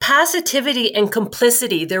passivity and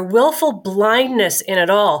complicity, their willful blindness in it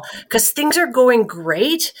all, because things are going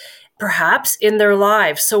great, perhaps, in their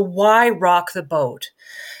lives. So why rock the boat?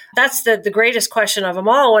 That's the greatest question of them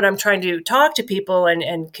all when I'm trying to talk to people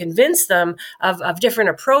and convince them of different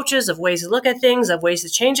approaches, of ways to look at things, of ways to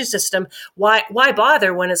change the system. Why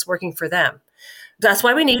bother when it's working for them? That's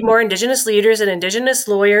why we need more Indigenous leaders and Indigenous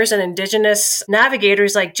lawyers and Indigenous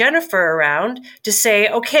navigators like Jennifer around to say,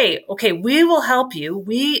 okay, we will help you.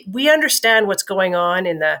 We understand what's going on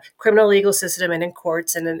in the criminal legal system and in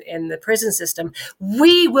courts and in the prison system.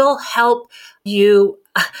 We will help you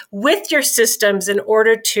with your systems in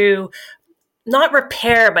order to not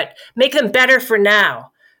repair, but make them better for now.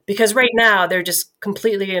 Because right now they're just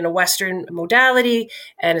completely in a Western modality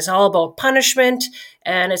and it's all about punishment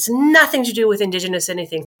and it's nothing to do with Indigenous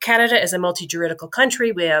anything. Canada is a multi-juridical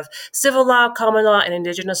country. We have civil law, common law, and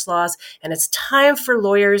Indigenous laws. And it's time for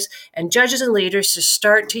lawyers and judges and leaders to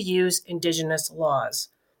start to use Indigenous laws.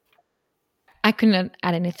 I couldn't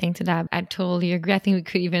add anything to that. I totally agree. I think we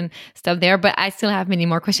could even stop there, but I still have many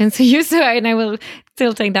more questions to you. And I will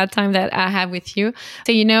still take that time that I have with you.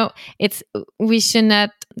 So, we should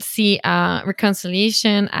not see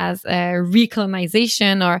reconciliation as a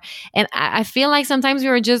recolonization and I feel like sometimes we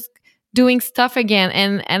are just doing stuff again.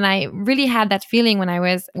 And I really had that feeling when I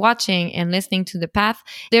was watching and listening to The Path.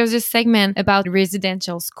 There's a segment about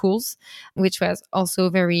residential schools, which was also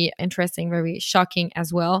very interesting, very shocking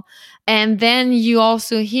as well. And then you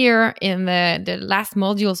also hear in the last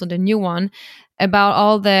module, so the new one, about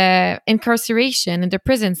all the incarceration in the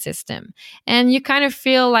prison system. And you kind of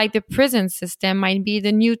feel like the prison system might be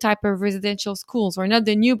the new type of residential schools, or not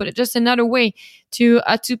the new, but just another way to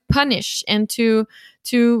punish and to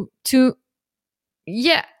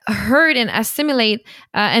hurt and assimilate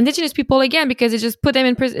Indigenous people again, because it just put them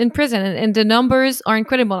in prison, and the numbers are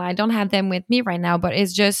incredible. I don't have them with me right now, but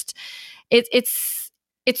it's just it's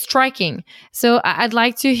striking. So I'd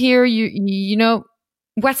like to hear you know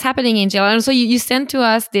what's happening in jail. And also you sent to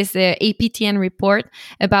us this APTN report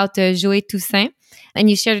about Joël Toussaint, and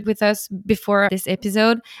you shared it with us before this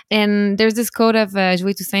episode. And there's this quote of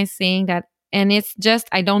Joël Toussaint saying that, and it's just,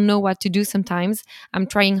 I don't know what to do sometimes. I'm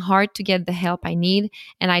trying hard to get the help I need,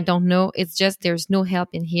 and I don't know. It's just there's no help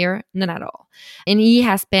in here, none at all. And he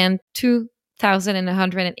has spent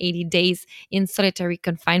 2,180 days in solitary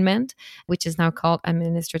confinement, which is now called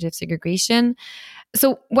administrative segregation.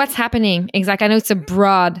 So what's happening exactly? I know it's a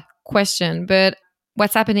broad question, but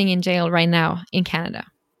what's happening in jail right now in Canada?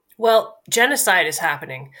 Well, genocide is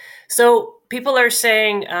happening. So people are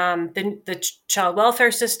saying the child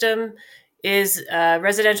welfare system is a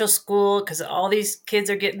residential school because all these kids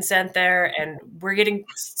are getting sent there, and we're getting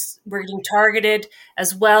targeted,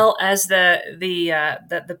 as well as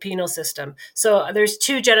the penal system. So there's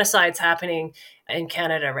two genocides happening in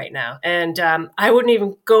Canada right now, and I wouldn't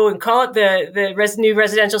even go and call it the new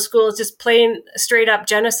residential school. It's just plain straight up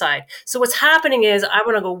genocide. So what's happening is, I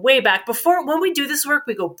want to go way back. Before, when we do this work,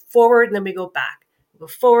 we go forward and then we go back. We go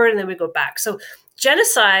forward and then we go back. So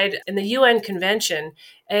genocide in the UN Convention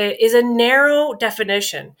is a narrow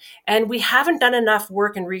definition, and we haven't done enough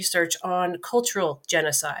work and research on cultural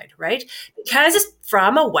genocide, right? Because it's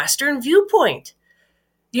from a Western viewpoint.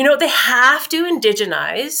 You know, they have to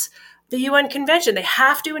indigenize the UN Convention. They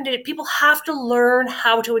have to, people have to learn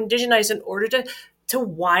how to indigenize in order to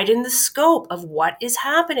widen the scope of what is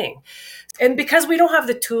happening. And because we don't have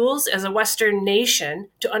the tools as a Western nation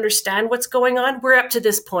to understand what's going on, we're up to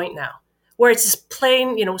this point now, where it's just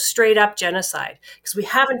plain, straight up genocide, because we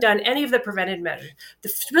haven't done any of the preventive measures.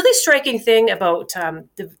 The really striking thing about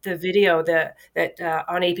the video that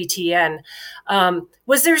on APTN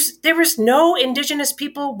was there was no Indigenous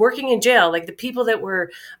people working in jail, like the people that were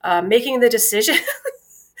making the decision.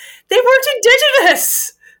 They weren't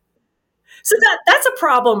Indigenous. So that's a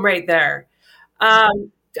problem right there.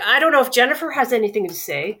 I don't know if Jennifer has anything to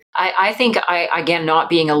say. I think again, not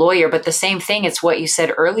being a lawyer, but the same thing. It's what you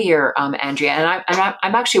said earlier, Andrea. And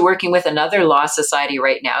I'm actually working with another law society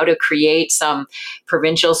right now to create some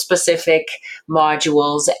provincial specific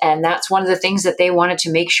modules. And that's one of the things that they wanted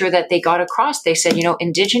to make sure that they got across. They said,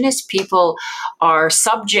 Indigenous people are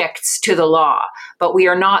subjects to the law, but we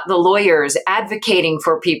are not the lawyers advocating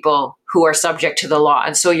for people who are subject to the law.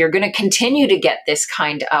 And so you're going to continue to get this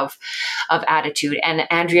kind of attitude. And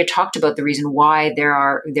Andrea talked about the reason why there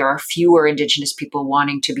are fewer Indigenous people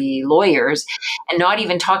wanting to be lawyers, and not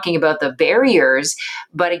even talking about the barriers,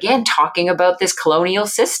 but again, talking about this colonial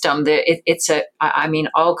system.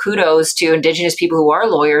 All kudos to Indigenous people who are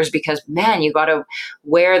lawyers, because man, you got to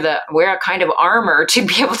wear a kind of armor to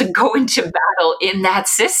be able to go into battle in that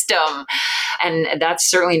system. And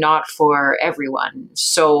that's certainly not for everyone.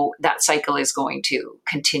 So that cycle is going to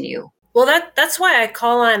continue. Well, that's why I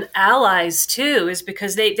call on allies too, is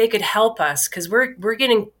because they could help us, because we're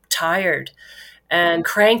getting tired and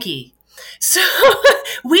cranky. So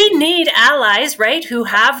we need allies, right, who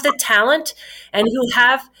have the talent and who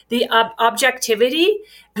have the objectivity,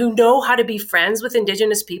 who know how to be friends with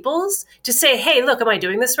Indigenous peoples, to say, hey, look, am I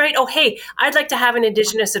doing this right? Oh, hey, I'd like to have an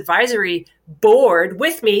Indigenous advisory board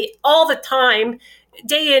with me all the time,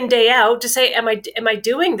 day in, day out, to say, am I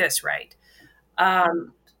doing this right?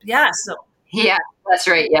 Yeah, that's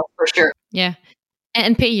right. Yeah, for sure. Yeah.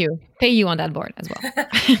 And pay you on that board as well.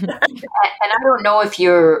 And I don't know if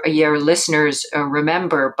your listeners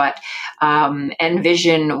remember, but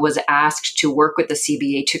Envision was asked to work with the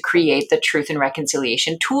CBA to create the Truth and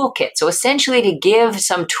Reconciliation Toolkit. So essentially to give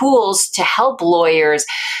some tools to help lawyers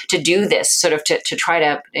to do this, sort of to try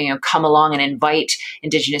to come along and invite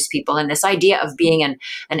Indigenous people. And this idea of being an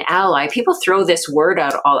ally, people throw this word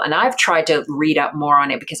out and I've tried to read up more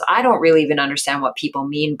on it because I don't really even understand what people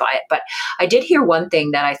mean by it. But I did hear one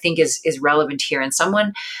thing that I think is relevant here. And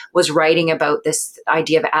someone was writing about this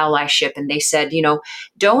idea of allyship, and they said,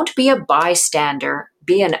 don't be a bystander,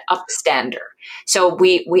 be an upstander. So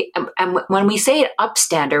and when we say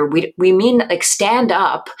upstander, we mean like stand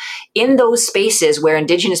up in those spaces where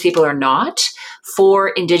Indigenous people are not, for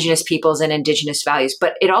Indigenous peoples and Indigenous values.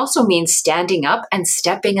 But it also means standing up and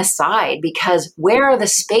stepping aside, because where are the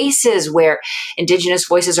spaces where Indigenous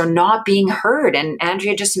voices are not being heard? And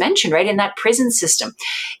Andrea just mentioned, right, in that prison system,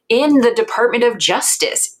 in the Department of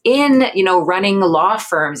Justice, in, running law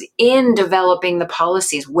firms, in developing the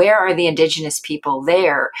policies. Where are the Indigenous people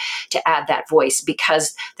there to add that voice?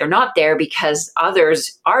 Because they're not there because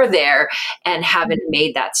others are there and haven't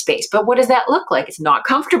made that space. But what does that look like? It's not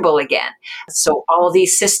comfortable again. So all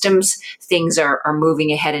these systems, things are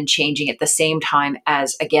moving ahead and changing at the same time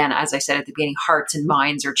as, again, as I said at the beginning, hearts and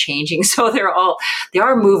minds are changing. So they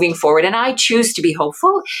are moving forward. And I choose to be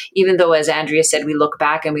hopeful, even though, as Andrea said, we look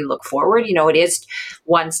back and we look forward. It is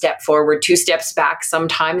one step forward, two steps back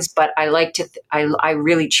sometimes, but I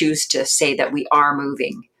really choose to say that we are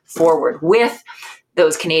moving forward with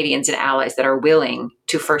those Canadians and allies that are willing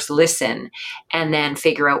to first listen and then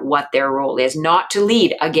figure out what their role is, not to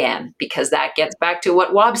lead again, because that gets back to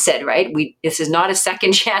what Wob said, right? This is not a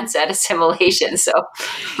second chance at assimilation. So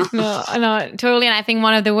no, totally. And I think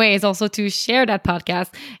one of the ways also to share that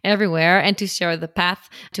podcast everywhere and to share the path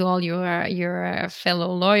to all your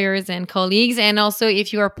fellow lawyers and colleagues. And also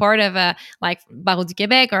if you are part of like Barreau du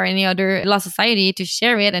Québec or any other law society, to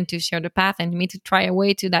share it and to share the path and maybe to try a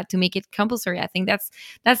way to make it compulsory. I think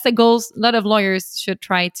that's the goals a lot of lawyers should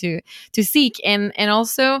try to seek. And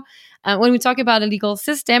also when we talk about the legal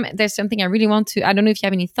system, there's something I really want to, I don't know if you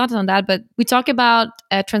have any thoughts on that, but we talk about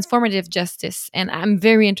transformative justice. And I'm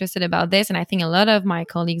very interested about this. And I think a lot of my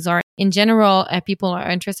colleagues are. In general, people are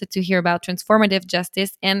interested to hear about transformative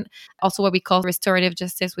justice and also what we call restorative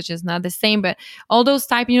justice, which is not the same, but all those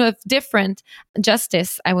type, of different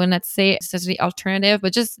justice. I will not say necessarily alternative,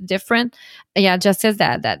 but just different, justice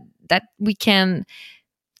that we can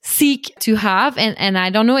seek to have. And I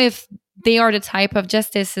don't know if they are the type of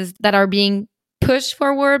justices that are being pushed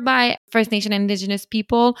forward by First Nation and Indigenous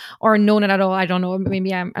people, or no, not at all. I don't know.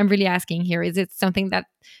 Maybe I'm really asking here. Is it something that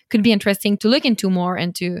could be interesting to look into more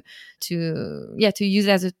and to use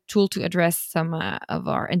as a tool to address some of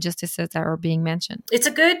our injustices that are being mentioned? It's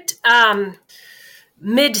a good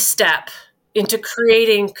mid-step into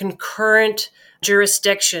creating concurrent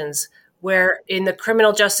jurisdictions where in the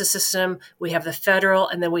criminal justice system, we have the federal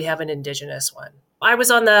and then we have an Indigenous one. I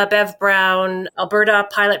was on the Bev Brown Alberta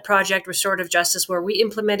pilot project, Restorative Justice, where we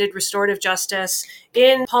implemented restorative justice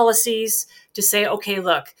in policies to say, okay,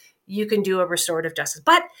 look, you can do a restorative justice.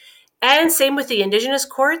 And same with the Indigenous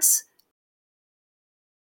courts.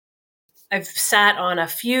 I've sat on a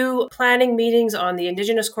few planning meetings on the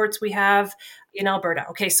Indigenous courts we have in Alberta.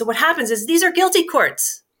 Okay, so what happens is these are guilty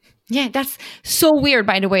courts. Yeah, that's so weird,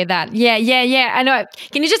 by the way, that. Yeah. I know.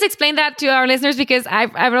 Can you just explain that to our listeners? Because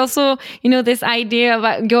I've also, this idea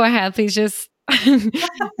about, go ahead, please just.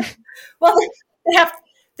 Well,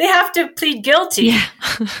 they have to plead guilty. Yeah.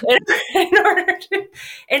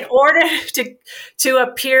 in order to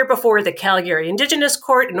appear before the Calgary Indigenous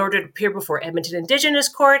Court, in order to appear before Edmonton Indigenous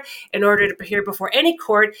Court, in order to appear before any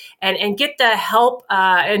court and get the help,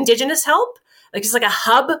 Indigenous help. Like it's like a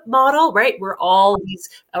hub model, right? Where all these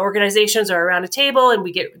organizations are around a table and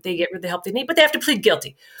they get the help they need, but they have to plead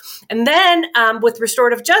guilty. And then with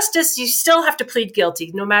restorative justice, you still have to plead guilty,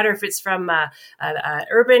 no matter if it's from an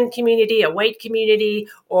urban community, a white community,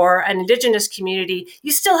 or an Indigenous community.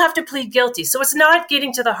 You still have to plead guilty. So it's not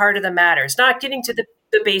getting to the heart of the matter. It's not getting to the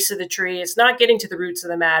base of the tree. It's not getting to the roots of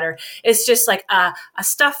the matter. It's just like a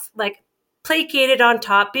stuff like placated on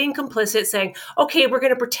top, being complicit, saying, okay, we're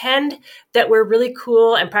going to pretend that we're really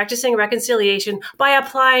cool and practicing reconciliation by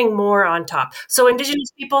applying more on top. So Indigenous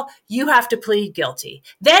people, you have to plead guilty.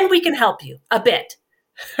 Then we can help you a bit.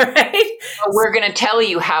 Right? Well, we're going to tell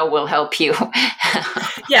you how we'll help you.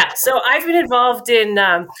 Yeah. So I've been involved in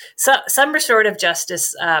some restorative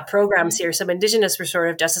justice programs here, some Indigenous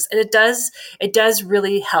restorative justice, and it does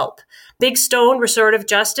really help. Big Stone Restorative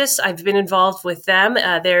Justice, I've been involved with them.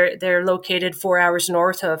 They're located 4 hours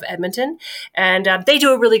north of Edmonton, and they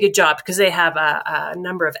do a really good job because they have a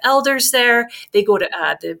number of elders there. They go to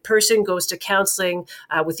the person goes to counseling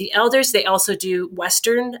with the elders. They also do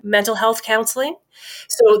Western mental health counseling.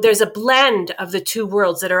 So there's a blend of the two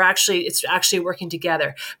worlds that are actually working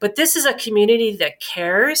together. But this is a community that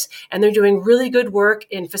cares, and they're doing really good work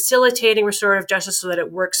in facilitating restorative justice so that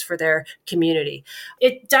it works for their community.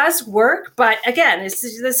 It does work, but again, the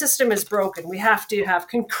system is broken. We have to have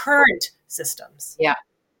concurrent systems. Yeah.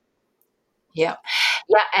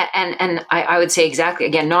 Yeah, and I would say exactly,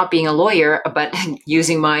 again, not being a lawyer, but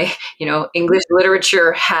using my, English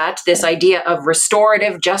literature hat, this idea of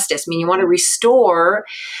restorative justice. I mean, you want to restore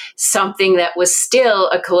something that was still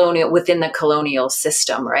a colonial within the colonial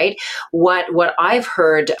system, right? What I've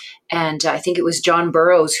heard, and I think it was John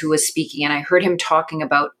Burroughs who was speaking, and I heard him talking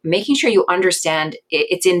about making sure you understand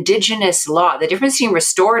it's Indigenous law. The difference between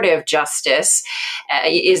restorative justice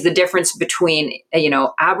is the difference between,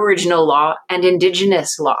 Aboriginal law and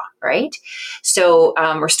Indigenous law, right? So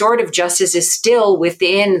restorative justice is still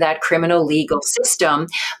within that criminal legal system,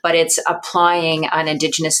 but it's applying an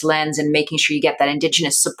Indigenous lens and making sure you get that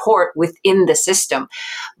Indigenous support within the system.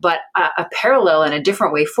 But a parallel and a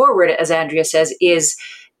different way forward, as Andrea says, is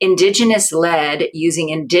Indigenous led, using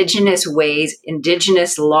Indigenous ways,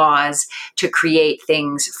 Indigenous laws to create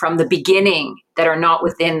things from the beginning that are not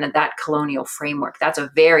within that colonial framework. That's a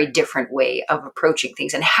very different way of approaching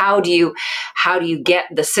things. And how do you get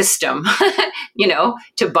the system,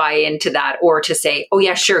 to buy into that, or to say, oh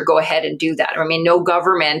yeah, sure, go ahead and do that. I mean, no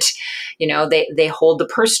government, they hold the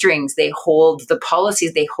purse strings, they hold the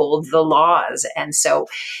policies, they hold the laws. And so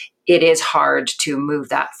it is hard to move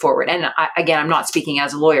that forward. And again, I'm not speaking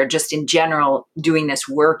as a lawyer, just in general, doing this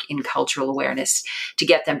work in cultural awareness to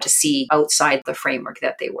get them to see outside the framework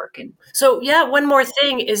that they work in. So, yeah, one more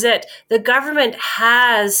thing is that the government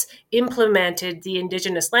has implemented the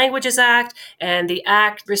Indigenous Languages Act and the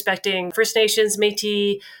Act respecting First Nations,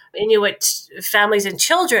 Métis, Inuit families and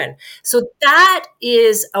children. So that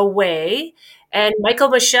is a way. And Michael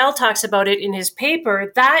Michel talks about it in his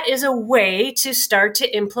paper. That is a way to start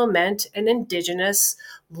to implement an Indigenous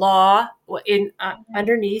law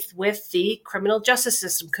underneath with the criminal justice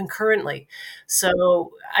system concurrently.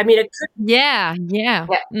 So, I mean, it could. Yeah. Yeah.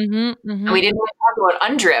 And we didn't even talk about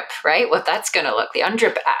UNDRIP, right? What that's going to look, the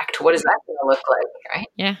UNDRIP Act, what is that going to look like, right?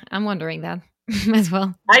 Yeah, I'm wondering that as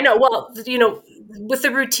well. I know. Well, with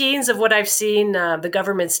the routines of what I've seen the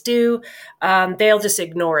governments do, they'll just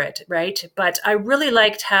ignore it, right? But I really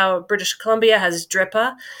liked how British Columbia has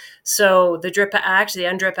DRIPA. So the DRIPA Act, the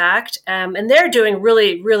UNDRIP Act, and they're doing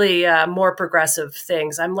really, really more progressive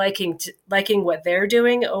things. I'm liking what they're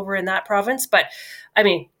doing over in that province. But I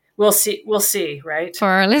mean, we'll see, right? For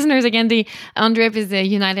our listeners, again, the UNDRIP is the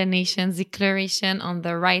United Nations Declaration on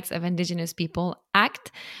the Rights of Indigenous People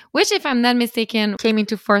Act, which, if I'm not mistaken, came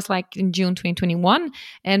into force like in June 2021.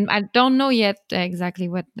 And I don't know yet exactly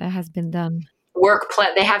what has been done.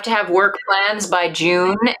 They have to have work plans by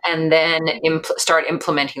June and then start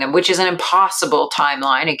implementing them, which is an impossible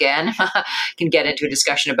timeline. Again, can get into a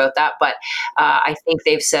discussion about that, but I think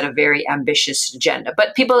they've set a very ambitious agenda.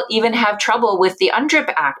 But people even have trouble with the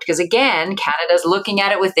UNDRIP Act because, again, Canada's looking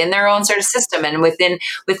at it within their own sort of system and with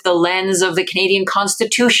the lens of the Canadian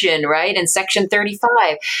Constitution, right? And Section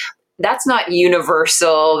 35. That's not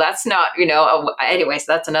universal. That's not, anyways,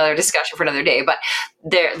 that's another discussion for another day. But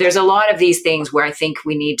there's a lot of these things where I think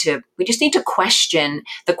we just need to question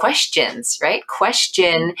the questions, right?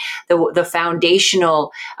 Question the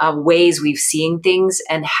foundational ways we've seen things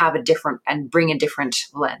and bring a different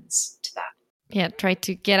lens to that. Yeah, try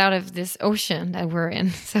to get out of this ocean that we're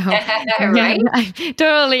in. So, right?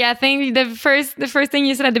 Totally. I think the first thing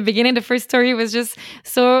you said at the beginning, the first story was just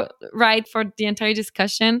so right for the entire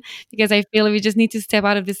discussion, because I feel we just need to step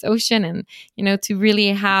out of this ocean and, to really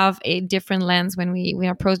have a different lens when we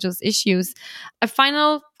approach those issues. A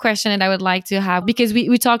final question that I would like to have, because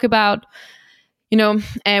we talk about,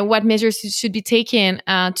 what measures should be taken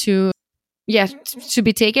should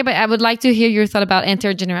be taken. But I would like to hear your thought about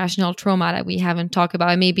intergenerational trauma that we haven't talked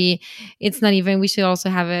about. Maybe it's not even, we should also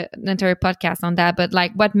have an entire podcast on that. But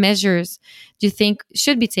what measures do you think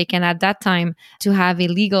should be taken at that time to have a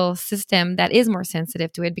legal system that is more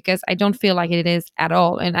sensitive to it? Because I don't feel like it is at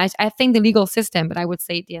all. And I think the legal system, but I would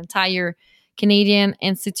say the entire Canadian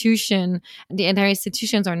the entire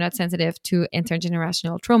institutions are not sensitive to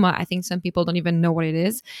intergenerational trauma. I think some people don't even know what it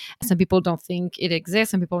is. Some people don't think it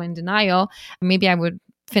exists. Some people are in denial. Maybe I would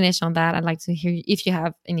finish on that. I'd like to hear if you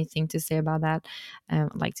have anything to say about that. I'd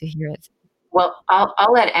like to hear it. Well,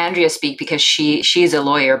 I'll let Andrea speak because she's a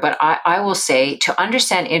lawyer, but I will say to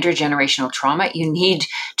understand intergenerational trauma, Canadians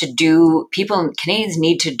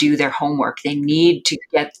need to do their homework. They need to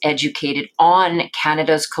get educated on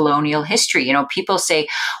Canada's colonial history. People say,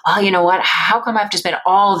 well, you know what, how come I have to spend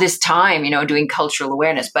all this time, doing cultural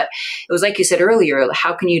awareness? But it was like you said earlier,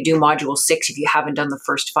 how can you do module 6 if you haven't done the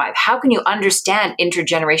first 5? How can you understand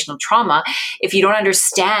intergenerational trauma if you don't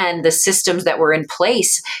understand the systems that were in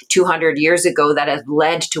place 200 years years ago that has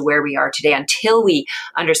led to where we are today until we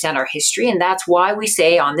understand our history. And that's why we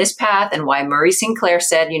say on this path, and why Murray Sinclair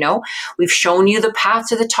said, we've shown you the path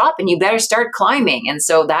to the top and you better start climbing. And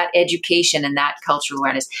so that education and that cultural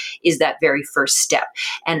awareness is that very first step.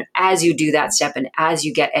 And as you do that step and as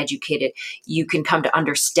you get educated, you can come to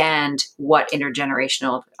understand what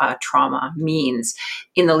intergenerational trauma means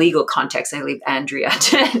in the legal context. I leave Andrea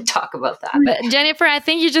to talk about that. But Jennifer, I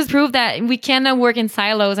think you just proved that we cannot work in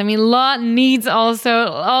silos. I mean, law needs also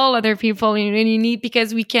all other people, and you need,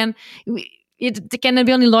 because it cannot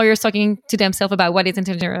be only lawyers talking to themselves about what is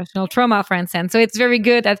intergenerational trauma, for instance. So it's very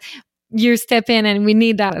good that you step in, and we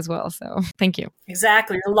need that as well. So thank you.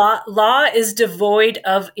 Exactly. Law is devoid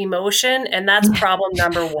of emotion, and that's problem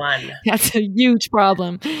number one. That's a huge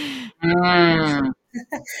problem. What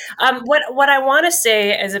I want to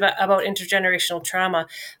say is about intergenerational trauma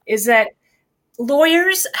is that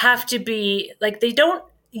lawyers have to be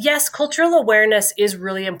yes, cultural awareness is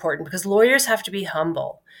really important because lawyers have to be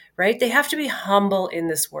humble, right? They have to be humble in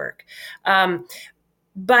this work.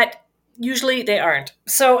 But usually they aren't.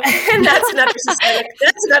 So, and that's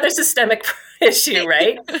another systemic issue,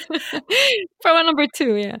 right? Problem number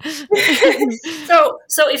 2, yeah.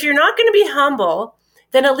 So if you're not going to be humble,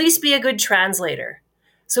 then at least be a good translator.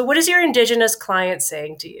 So what is your Indigenous client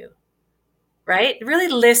saying to you, right? Really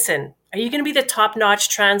listen. Are you going to be the top-notch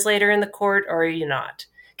translator in the court, or are you not?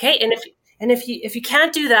 Okay, and if you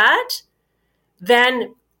can't do that,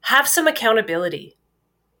 then have some accountability,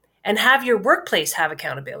 and have your workplace have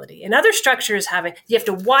accountability, and other structures you have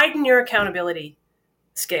to widen your accountability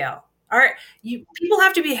scale. People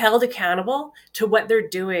have to be held accountable to what they're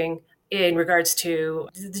doing in regards to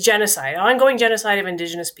the genocide, ongoing genocide of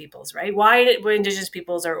Indigenous peoples, right? Why Indigenous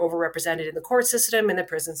peoples are overrepresented in the court system, in the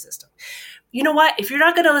prison system. You know what? If you're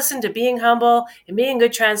not going to listen to being humble and being a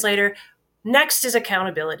good translator, next is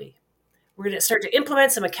accountability. We're going to start to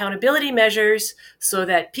implement some accountability measures so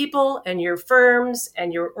that people and your firms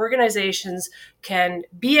and your organizations can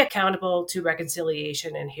be accountable to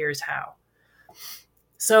reconciliation, and here's how.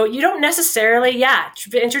 So you don't necessarily,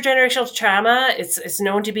 intergenerational trauma, it's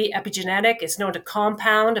known to be epigenetic. It's known to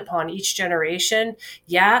compound upon each generation.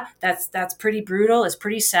 Yeah, that's pretty brutal. It's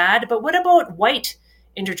pretty sad. But what about white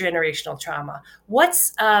intergenerational trauma?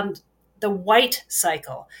 What's the white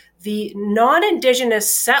cycle? The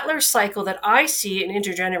non-Indigenous settler cycle that I see in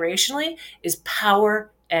intergenerationally is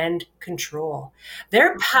power and control.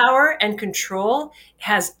 Their power and control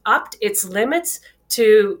has upped its limits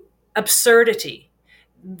to absurdity.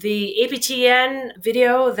 The APTN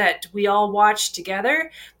video that we all watched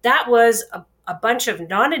together, that was a bunch of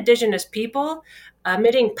non-Indigenous people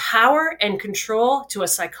emitting power and control to a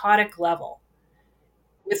psychotic level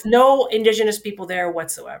with no Indigenous people there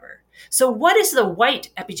whatsoever. So what is the white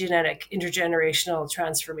epigenetic intergenerational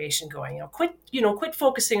transformation going? Quit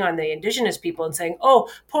focusing on the Indigenous people and saying, oh,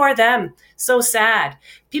 poor them, so sad.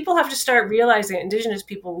 People have to start realizing Indigenous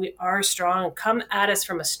people, we are strong, come at us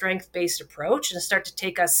from a strength-based approach and start to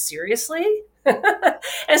take us seriously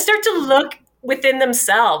and start to look within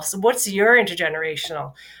themselves. What's your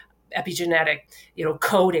intergenerational epigenetic,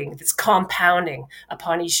 coding that's compounding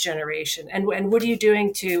upon each generation, and what are you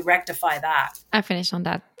doing to rectify that? I finished on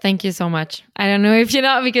that. Thank you so much. I don't know if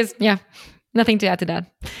because nothing to add to that.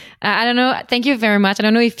 I don't know. Thank you very much. I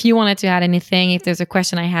don't know if you wanted to add anything, if there's a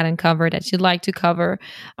question I hadn't covered that you'd like to cover,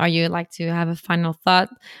 or you'd like to have a final thought.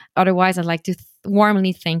 Otherwise, I'd like to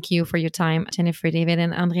warmly thank you for your time, Jennifer David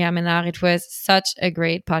and Andrea Menard. It was such a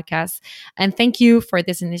great podcast. And thank you for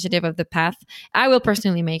this initiative of the path. I will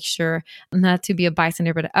personally make sure not to be a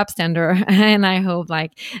bystander, but an upstander. And I hope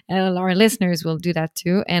our listeners will do that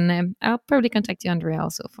too. And I'll probably contact you, Andrea,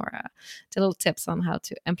 also for the little tips on how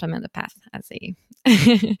to implement the path as a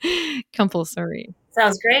compulsory.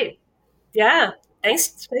 Sounds great. Yeah.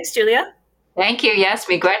 Thanks, Julia. Thank you. Yes,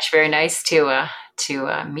 miigwech. Very nice to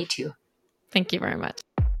meet you. Thank you very much.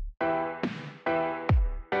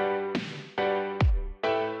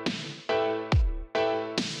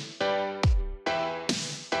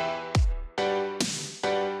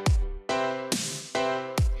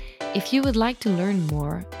 If you would like to learn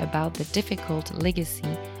more about the difficult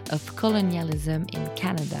legacy of colonialism in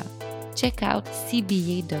Canada, check out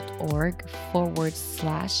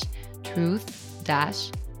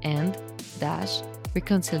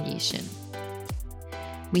cba.org/truth-and-reconciliation.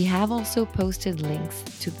 We have also posted links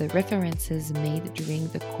to the references made during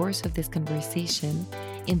the course of this conversation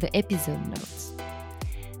in the episode notes.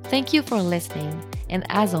 Thank you for listening, and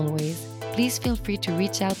as always, please feel free to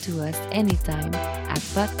reach out to us anytime at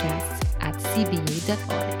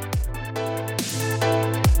podcasts@cba.org.